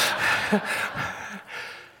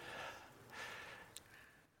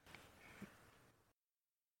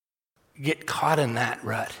 Get caught in that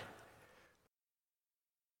rut.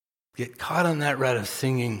 Get caught in that rut of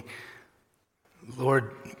singing,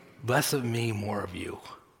 Lord, less of me, more of you.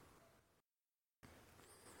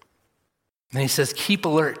 And he says, keep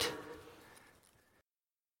alert.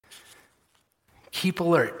 Keep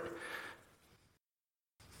alert.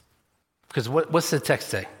 Because what's the text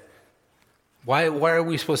say? Why are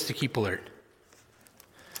we supposed to keep alert?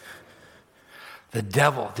 The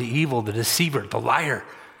devil, the evil, the deceiver, the liar,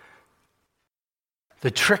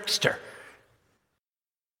 the trickster.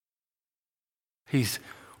 He's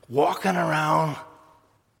walking around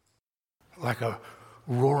like a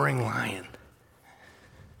roaring lion.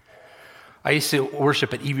 I used to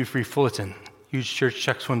worship at EV Free Fullerton, huge church,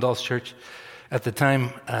 Chuck Swindoll's church. At the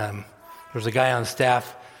time, there was a guy on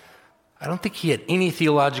staff. I don't think he had any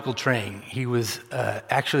theological training. He was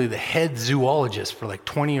actually the head zoologist for like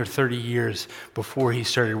 20 or 30 years before he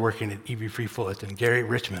started working at EV Free Fullerton. Gary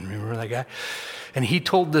Richmond, remember that guy? And he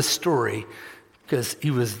told this story because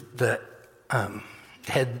he was the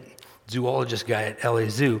head zoologist guy at LA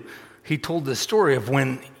Zoo. He told the story of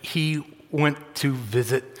when he went to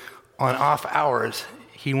visit on off hours.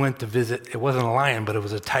 He went to visit, it wasn't a lion, but it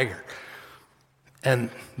was a tiger. And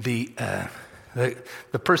the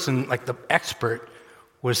person, like the expert,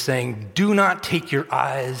 was saying, do not take your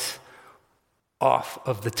eyes off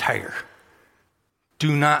of the tiger.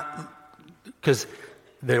 Do not, because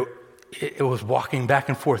it was walking back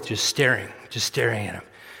and forth, just staring at him.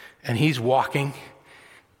 And he's walking,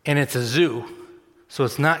 and it's a zoo, so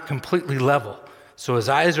it's not completely level. So his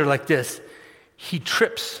eyes are like this. He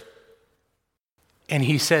trips, and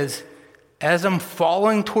he says, as I'm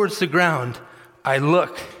falling towards the ground, I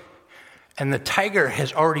look, and the tiger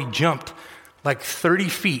has already jumped like 30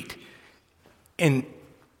 feet and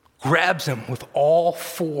grabs him with all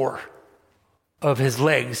four of his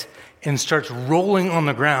legs and starts rolling on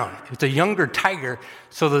the ground. It's a younger tiger,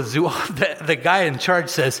 so the guy in charge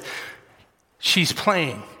says, she's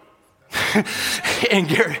playing. And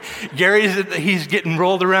he's getting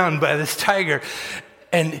rolled around by this tiger.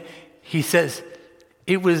 And he says,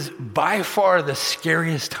 it was by far the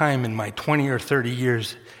scariest time in my 20 or 30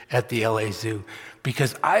 years at the LA Zoo,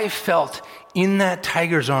 because I felt in that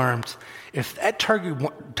tiger's arms, if that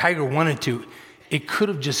tiger wanted to, it could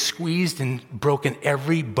have just squeezed and broken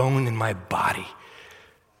every bone in my body.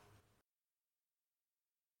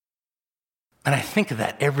 And I think of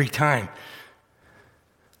that every time.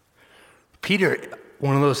 Peter,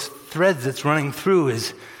 one of those threads that's running through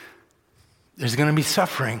is there's going to be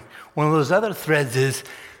suffering. One of those other threads is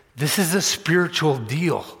this is a spiritual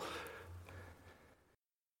deal.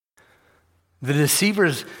 The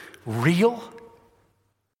deceiver's real,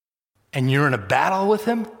 and you're in a battle with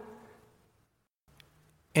him,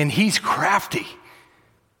 and he's crafty.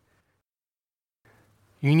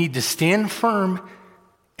 You need to stand firm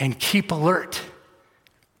and keep alert.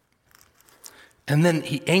 And then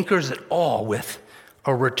he anchors it all with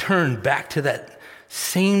a return back to that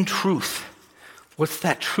same truth. What's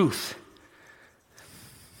that truth?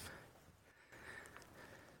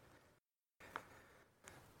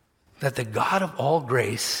 That the God of all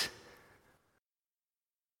grace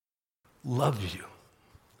loves you.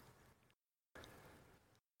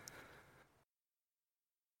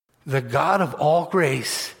 The God of all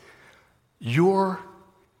grace, you're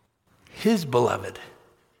his beloved.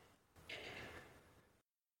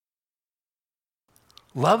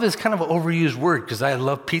 Love is kind of an overused word because I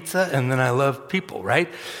love pizza and then I love people, right?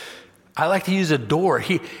 I like to use adore.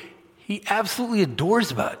 He absolutely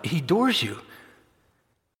adores he adores you.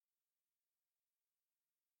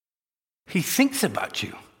 He thinks about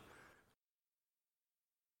you.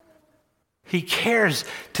 He cares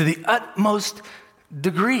to the utmost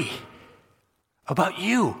degree about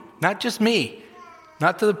you, not just me,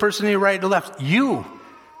 Not to the person to your right or left. You.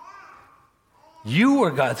 You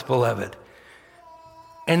are God's beloved.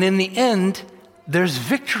 And in the end, there's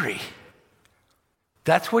victory.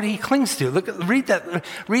 That's what he clings to. Read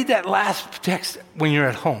that last text when you're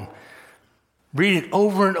at home. Read it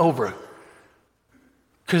over and over.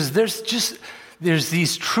 Because there's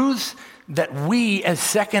these truths that we as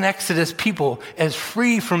second Exodus people, as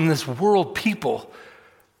free from this world people,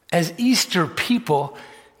 as Easter people,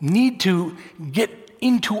 need to get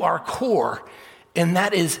into our core. And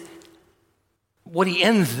that is what he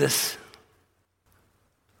ends this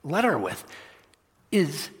letter with,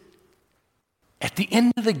 is at the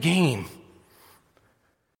end of the game,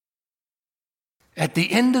 at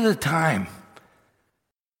the end of the time,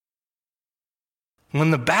 when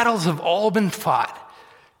the battles have all been fought,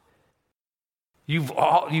 you've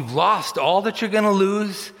lost all that you're going to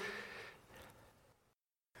lose,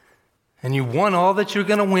 and you won all that you're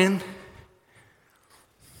going to win.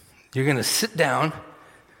 You're going to sit down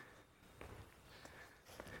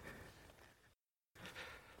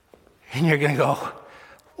and you're going to go,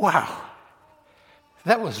 wow,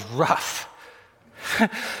 that was rough.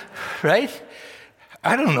 Right?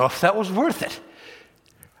 I don't know if that was worth it.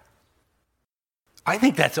 I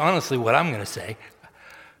think that's honestly what I'm going to say.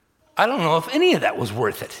 I don't know if any of that was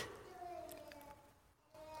worth it.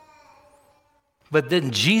 But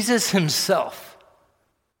then Jesus himself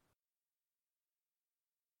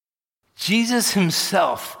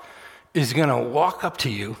is going to walk up to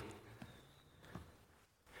you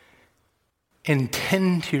and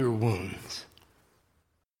tend to your wounds.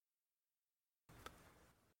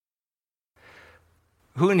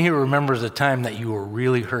 Who in here remembers a time that you were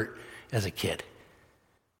really hurt as a kid?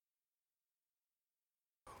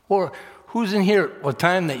 Or who's in here a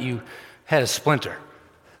time that you had a splinter?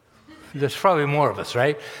 There's probably more of us,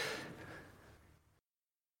 right?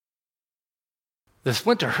 The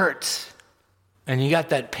splinter hurts, and you got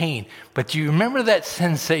that pain. But do you remember that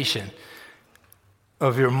sensation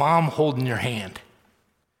of your mom holding your hand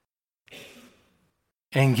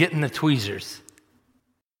and getting the tweezers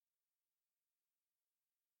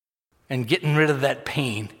and getting rid of that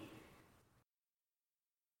pain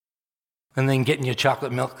and then getting you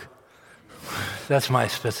chocolate milk? That's my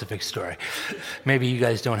specific story. Maybe you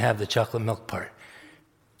guys don't have the chocolate milk part.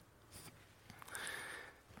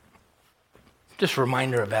 Just a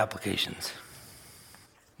reminder of applications.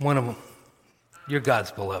 One of them, you're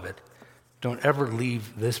God's beloved. Don't ever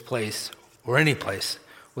leave this place or any place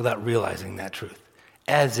without realizing that truth.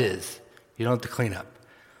 As is. You don't have to clean up.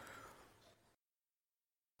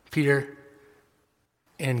 Peter,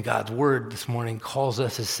 in God's word this morning, calls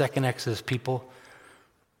us as second Exodus people.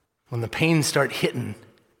 When the pains start hitting,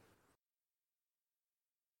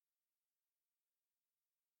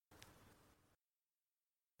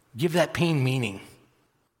 give that pain meaning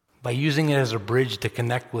by using it as a bridge to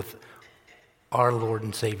connect with our Lord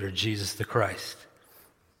and Savior, Jesus the Christ.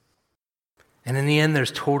 And in the end,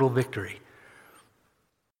 there's total victory.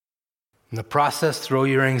 In the process, throw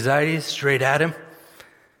your anxieties straight at him.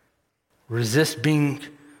 Resist being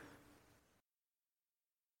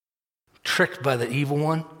tricked by the evil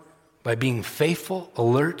one by being faithful,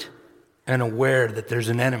 alert, and aware that there's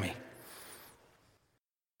an enemy.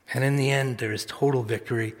 And in the end, there is total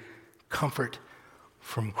victory, comfort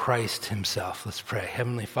from Christ himself. Let's pray.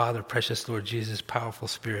 Heavenly Father, precious Lord Jesus, powerful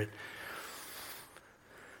Spirit,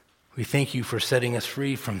 we thank you for setting us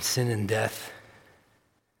free from sin and death.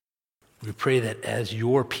 We pray that as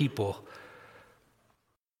your people,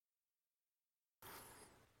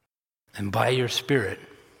 and by your Spirit,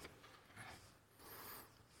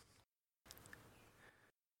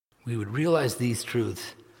 we would realize these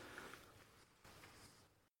truths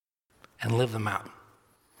and live them out.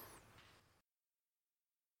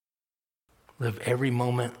 Live every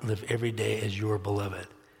moment, live every day as your beloved.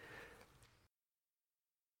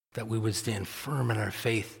 That we would stand firm in our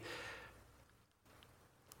faith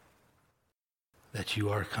that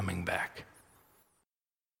you are coming back.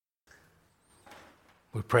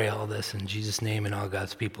 We pray all this in Jesus' name, and all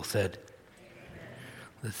God's people said.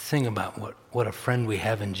 Let's sing about what a friend we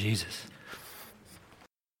have in Jesus.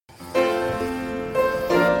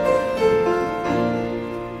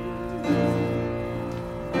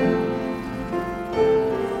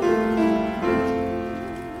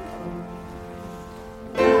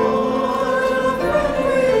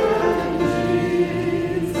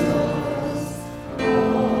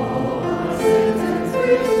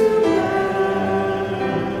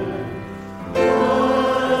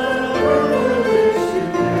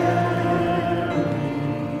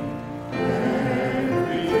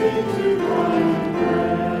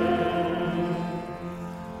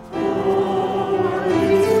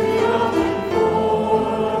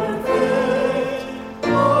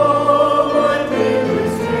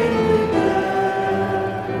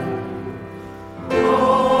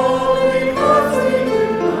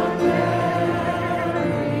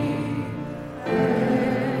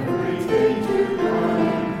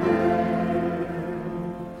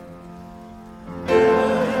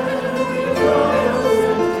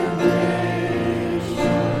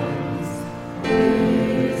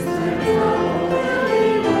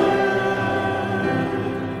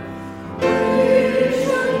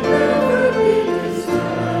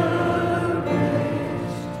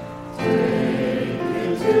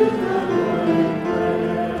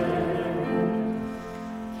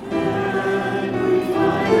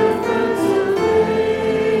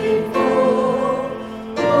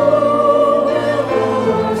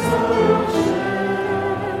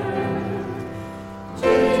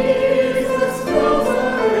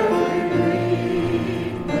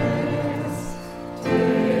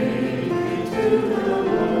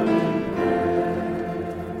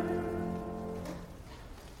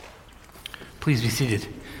 Please be seated.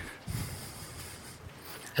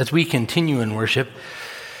 As we continue in worship,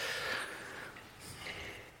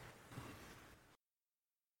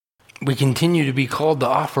 we continue to be called to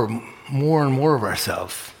offer more and more of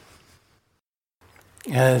ourselves.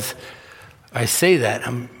 As I say that,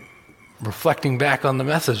 I'm reflecting back on the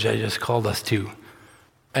message I just called us to.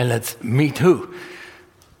 And it's me too.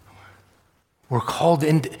 We're called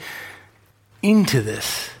into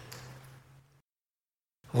this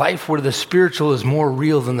life where the spiritual is more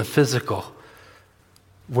real than the physical,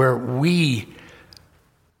 where we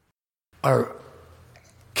are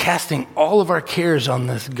casting all of our cares on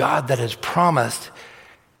this God that has promised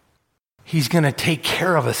He's going to take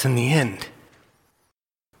care of us in the end.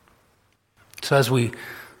 So as we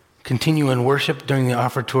continue in worship during the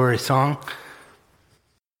offertory song,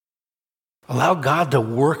 allow God to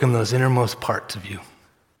work in those innermost parts of you.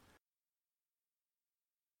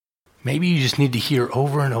 Maybe you just need to hear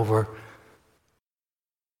over and over,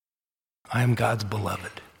 I am God's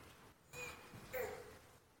beloved.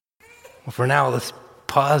 Well, for now, let's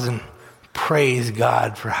pause and praise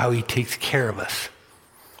God for how He takes care of us.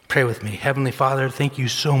 Pray with me. Heavenly Father, thank you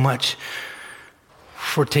so much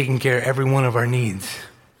for taking care of every one of our needs.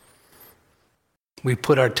 We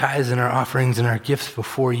put our tithes and our offerings and our gifts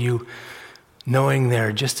before you, knowing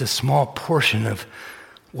they're just a small portion of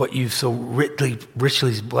what you've so richly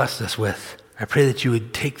blessed us with. I pray that you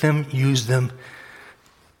would take them, use them,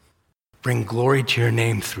 bring glory to your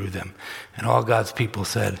name through them. And all God's people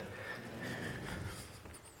said,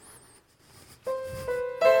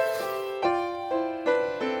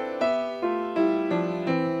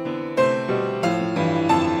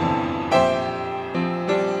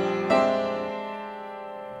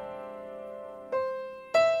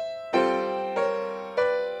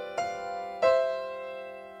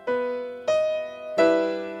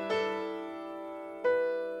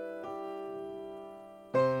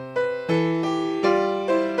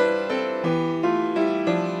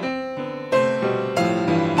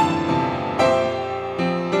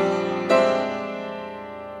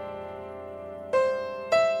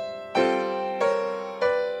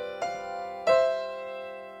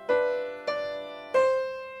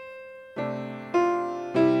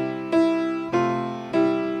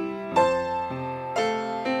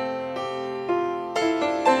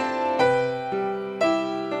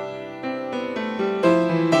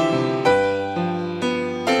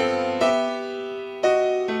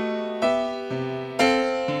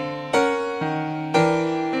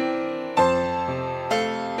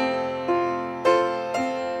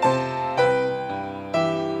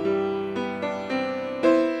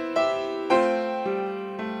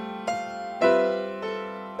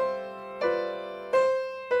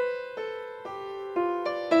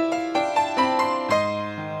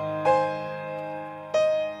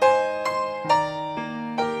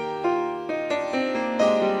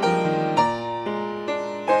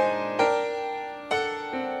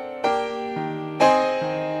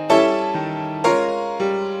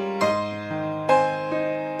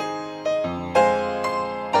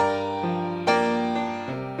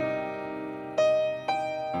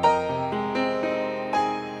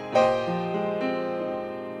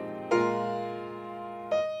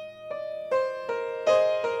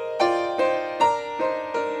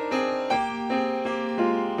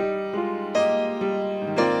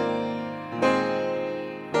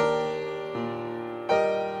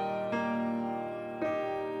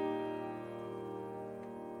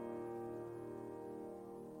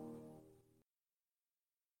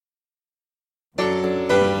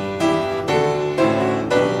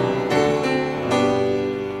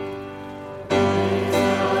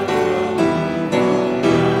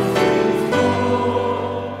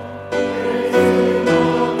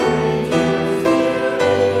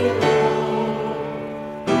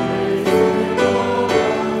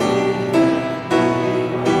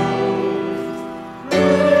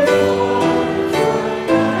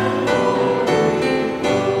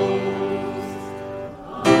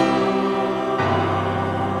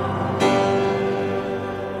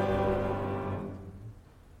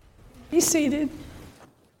 Seated.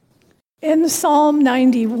 In Psalm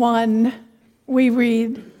 91, we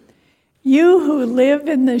read, "You who live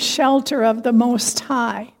in the shelter of the Most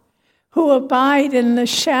High, who abide in the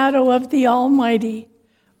shadow of the Almighty,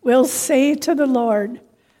 will say to the Lord,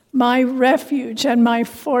 my refuge and my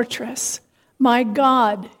fortress, my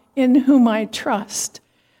God in whom I trust.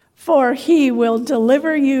 For he will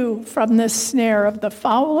deliver you from the snare of the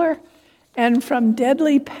fowler and from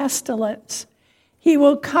deadly pestilence. He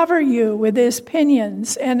will cover you with his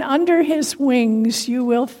pinions, and under his wings you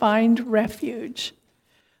will find refuge.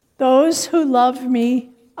 Those who love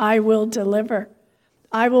me, I will deliver.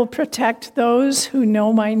 I will protect those who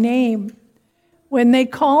know my name. When they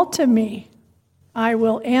call to me, I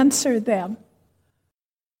will answer them.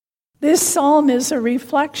 This psalm is a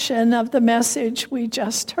reflection of the message we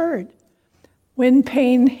just heard. When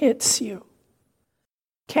pain hits you,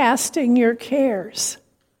 casting your cares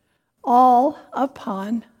all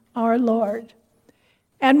upon our Lord.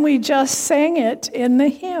 And we just sang it in the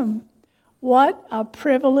hymn. What a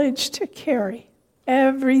privilege to carry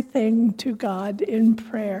everything to God in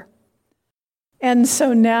prayer. And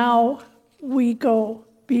so now we go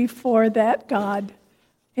before that God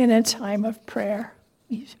in a time of prayer.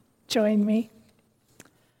 Join me.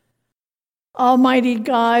 Almighty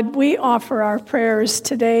God, we offer our prayers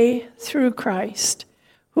today through Christ,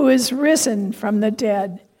 who is risen from the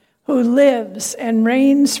dead, who lives and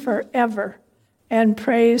reigns forever and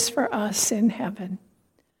prays for us in heaven.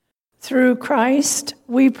 Through Christ,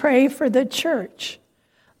 we pray for the church.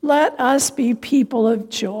 Let us be people of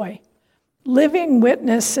joy, living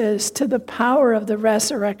witnesses to the power of the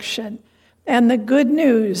resurrection and the good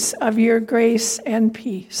news of your grace and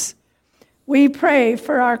peace. We pray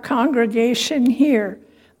for our congregation here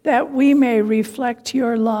that we may reflect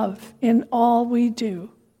your love in all we do.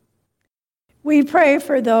 We pray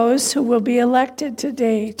for those who will be elected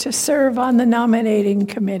today to serve on the nominating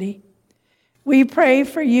committee. We pray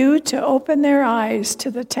for you to open their eyes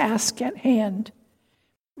to the task at hand.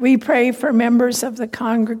 We pray for members of the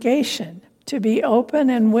congregation to be open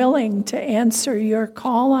and willing to answer your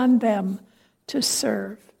call on them to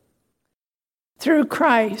serve. Through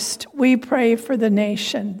Christ, we pray for the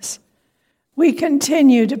nations. We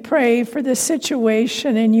continue to pray for the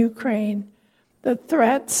situation in Ukraine, the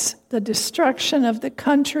threats, the destruction of the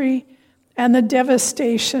country, and the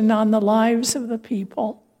devastation on the lives of the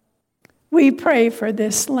people. We pray for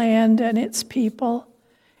this land and its people.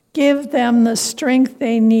 Give them the strength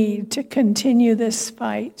they need to continue this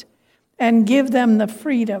fight, and give them the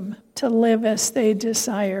freedom to live as they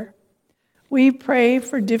desire. We pray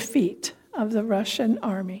for defeat of the Russian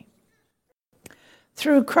army.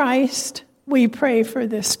 Through Christ, we pray for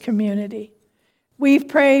this community. We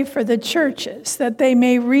pray for the churches that they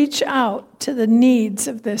may reach out to the needs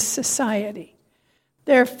of this society,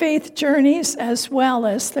 their faith journeys as well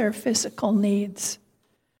as their physical needs.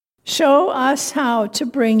 Show us how to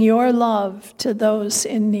bring your love to those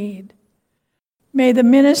in need. May the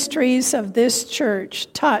ministries of this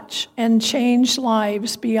church touch and change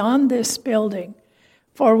lives beyond this building,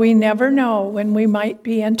 for we never know when we might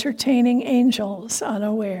be entertaining angels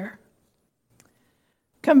unaware.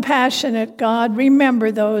 Compassionate God,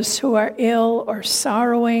 remember those who are ill or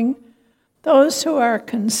sorrowing, those who are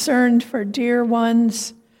concerned for dear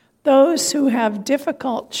ones, those who have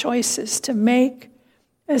difficult choices to make,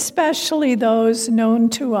 especially those known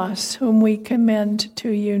to us whom we commend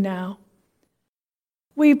to you now.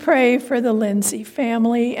 We pray for the Lindsay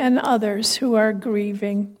family and others who are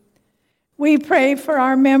grieving. We pray for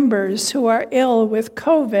our members who are ill with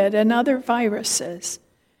COVID and other viruses.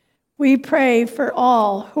 We pray for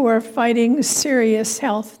all who are fighting serious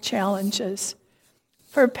health challenges,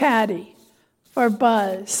 for Patty, for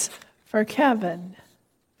Buzz, for Kevin,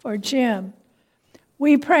 for Jim.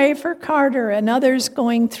 We pray for Carter and others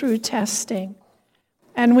going through testing.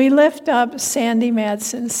 And we lift up Sandy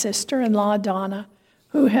Madsen's sister-in-law, Donna,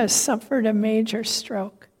 who has suffered a major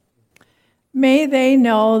stroke. May they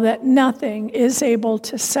know that nothing is able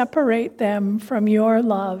to separate them from your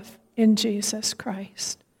love in Jesus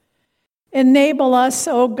Christ. Enable us,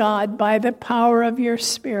 O God, by the power of your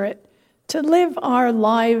Spirit, to live our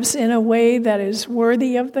lives in a way that is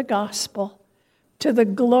worthy of the gospel, to the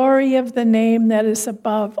glory of the name that is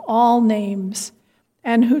above all names,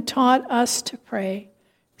 and who taught us to pray,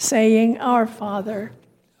 saying, Our Father,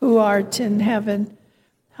 who art in heaven,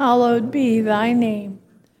 hallowed be thy name.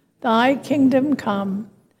 Thy kingdom come,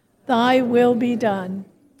 thy will be done,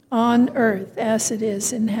 on earth as it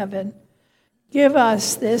is in heaven. Give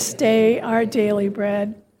us this day our daily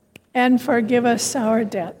bread, and forgive us our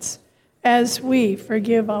debts, as we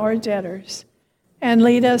forgive our debtors. And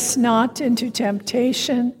lead us not into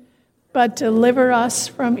temptation, but deliver us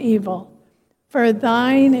from evil. For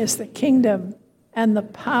thine is the kingdom, and the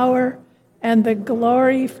power, and the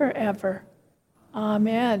glory forever.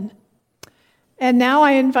 Amen. And now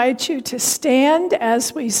I invite you to stand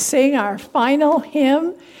as we sing our final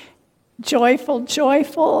hymn, Joyful,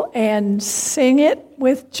 Joyful, and sing it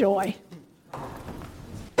with joy.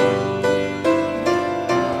 Joyful,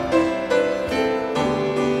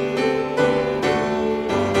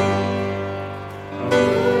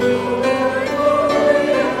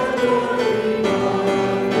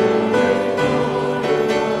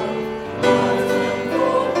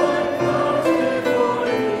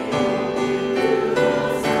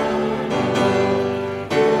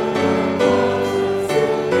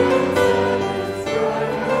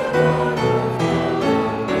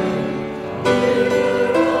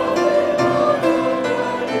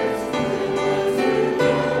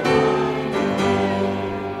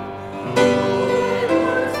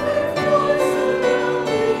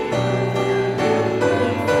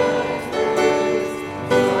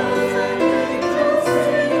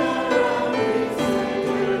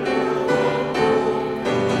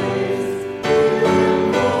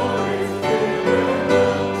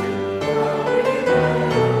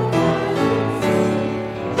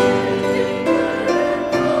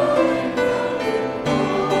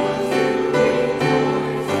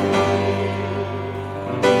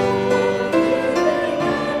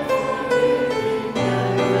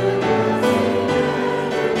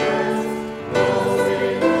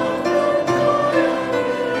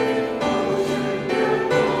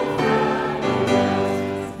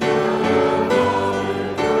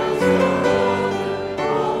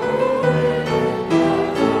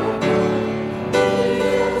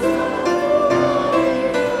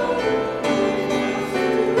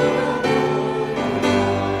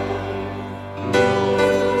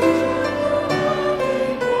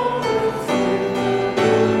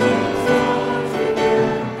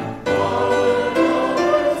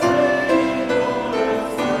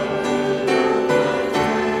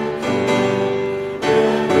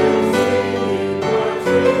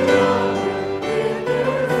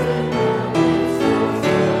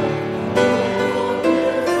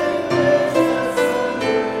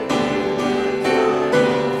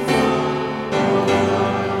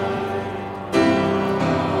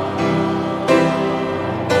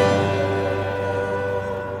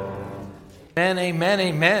 Amen,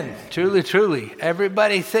 amen. Truly, truly.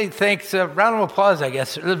 Everybody say thanks. Round of applause, I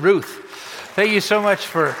guess. Ruth, thank you so much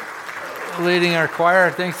for leading our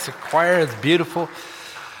choir. Thanks to the choir. It's beautiful.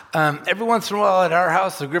 Every once in a while at our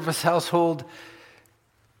house, the Griffiths household,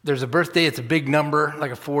 there's a birthday. It's a big number,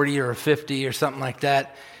 like a 40 or a 50 or something like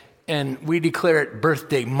that. And we declare it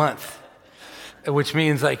birthday month, which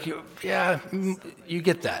means like, yeah, you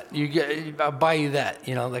get that. I'll buy you that,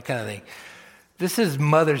 that kind of thing. This is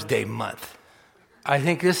Mother's Day month. I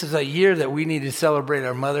think this is a year that we need to celebrate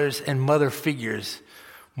our mothers and mother figures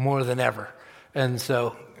more than ever. And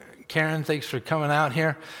so, Karen, thanks for coming out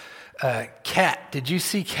here. Kat, did you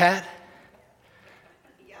see Kat?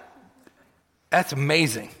 Yep. That's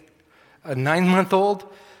amazing. A 9-month-old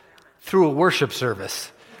through a worship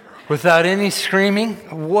service without any screaming.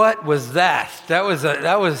 What was that? That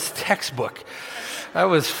was textbook. That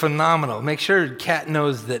was phenomenal. Make sure Kat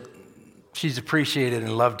knows that she's appreciated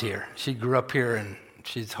and loved here. She grew up here and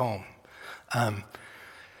she's home.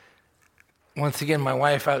 Once again, my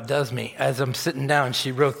wife outdoes me. As I'm sitting down,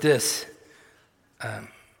 she wrote this.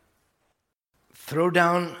 Throw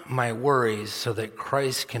down my worries so that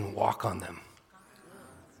Christ can walk on them.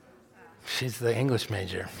 She's the English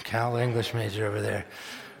major, Cal English major over there.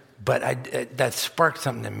 But that sparked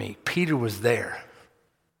something in me. Peter was there.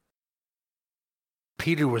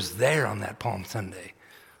 Peter was there on that Palm Sunday.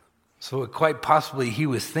 So quite possibly he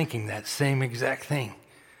was thinking that same exact thing.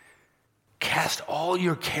 Cast all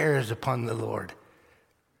your cares upon the Lord.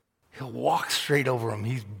 He'll walk straight over them.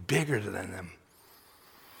 He's bigger than them.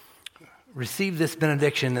 Receive this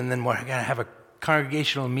benediction, and then we're going to have a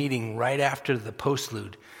congregational meeting right after the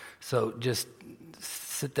postlude. So just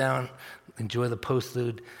sit down, enjoy the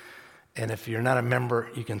postlude, and if you're not a member,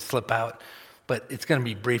 you can slip out. But it's going to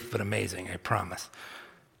be brief but amazing, I promise.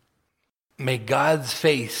 May God's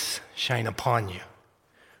face shine upon you.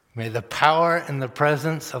 May the power and the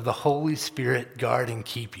presence of the Holy Spirit guard and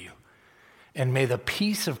keep you. And may the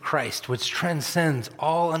peace of Christ, which transcends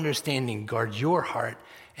all understanding, guard your heart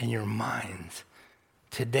and your minds.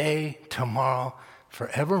 Today, tomorrow,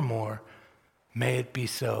 forevermore, may it be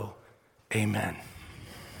so. Amen.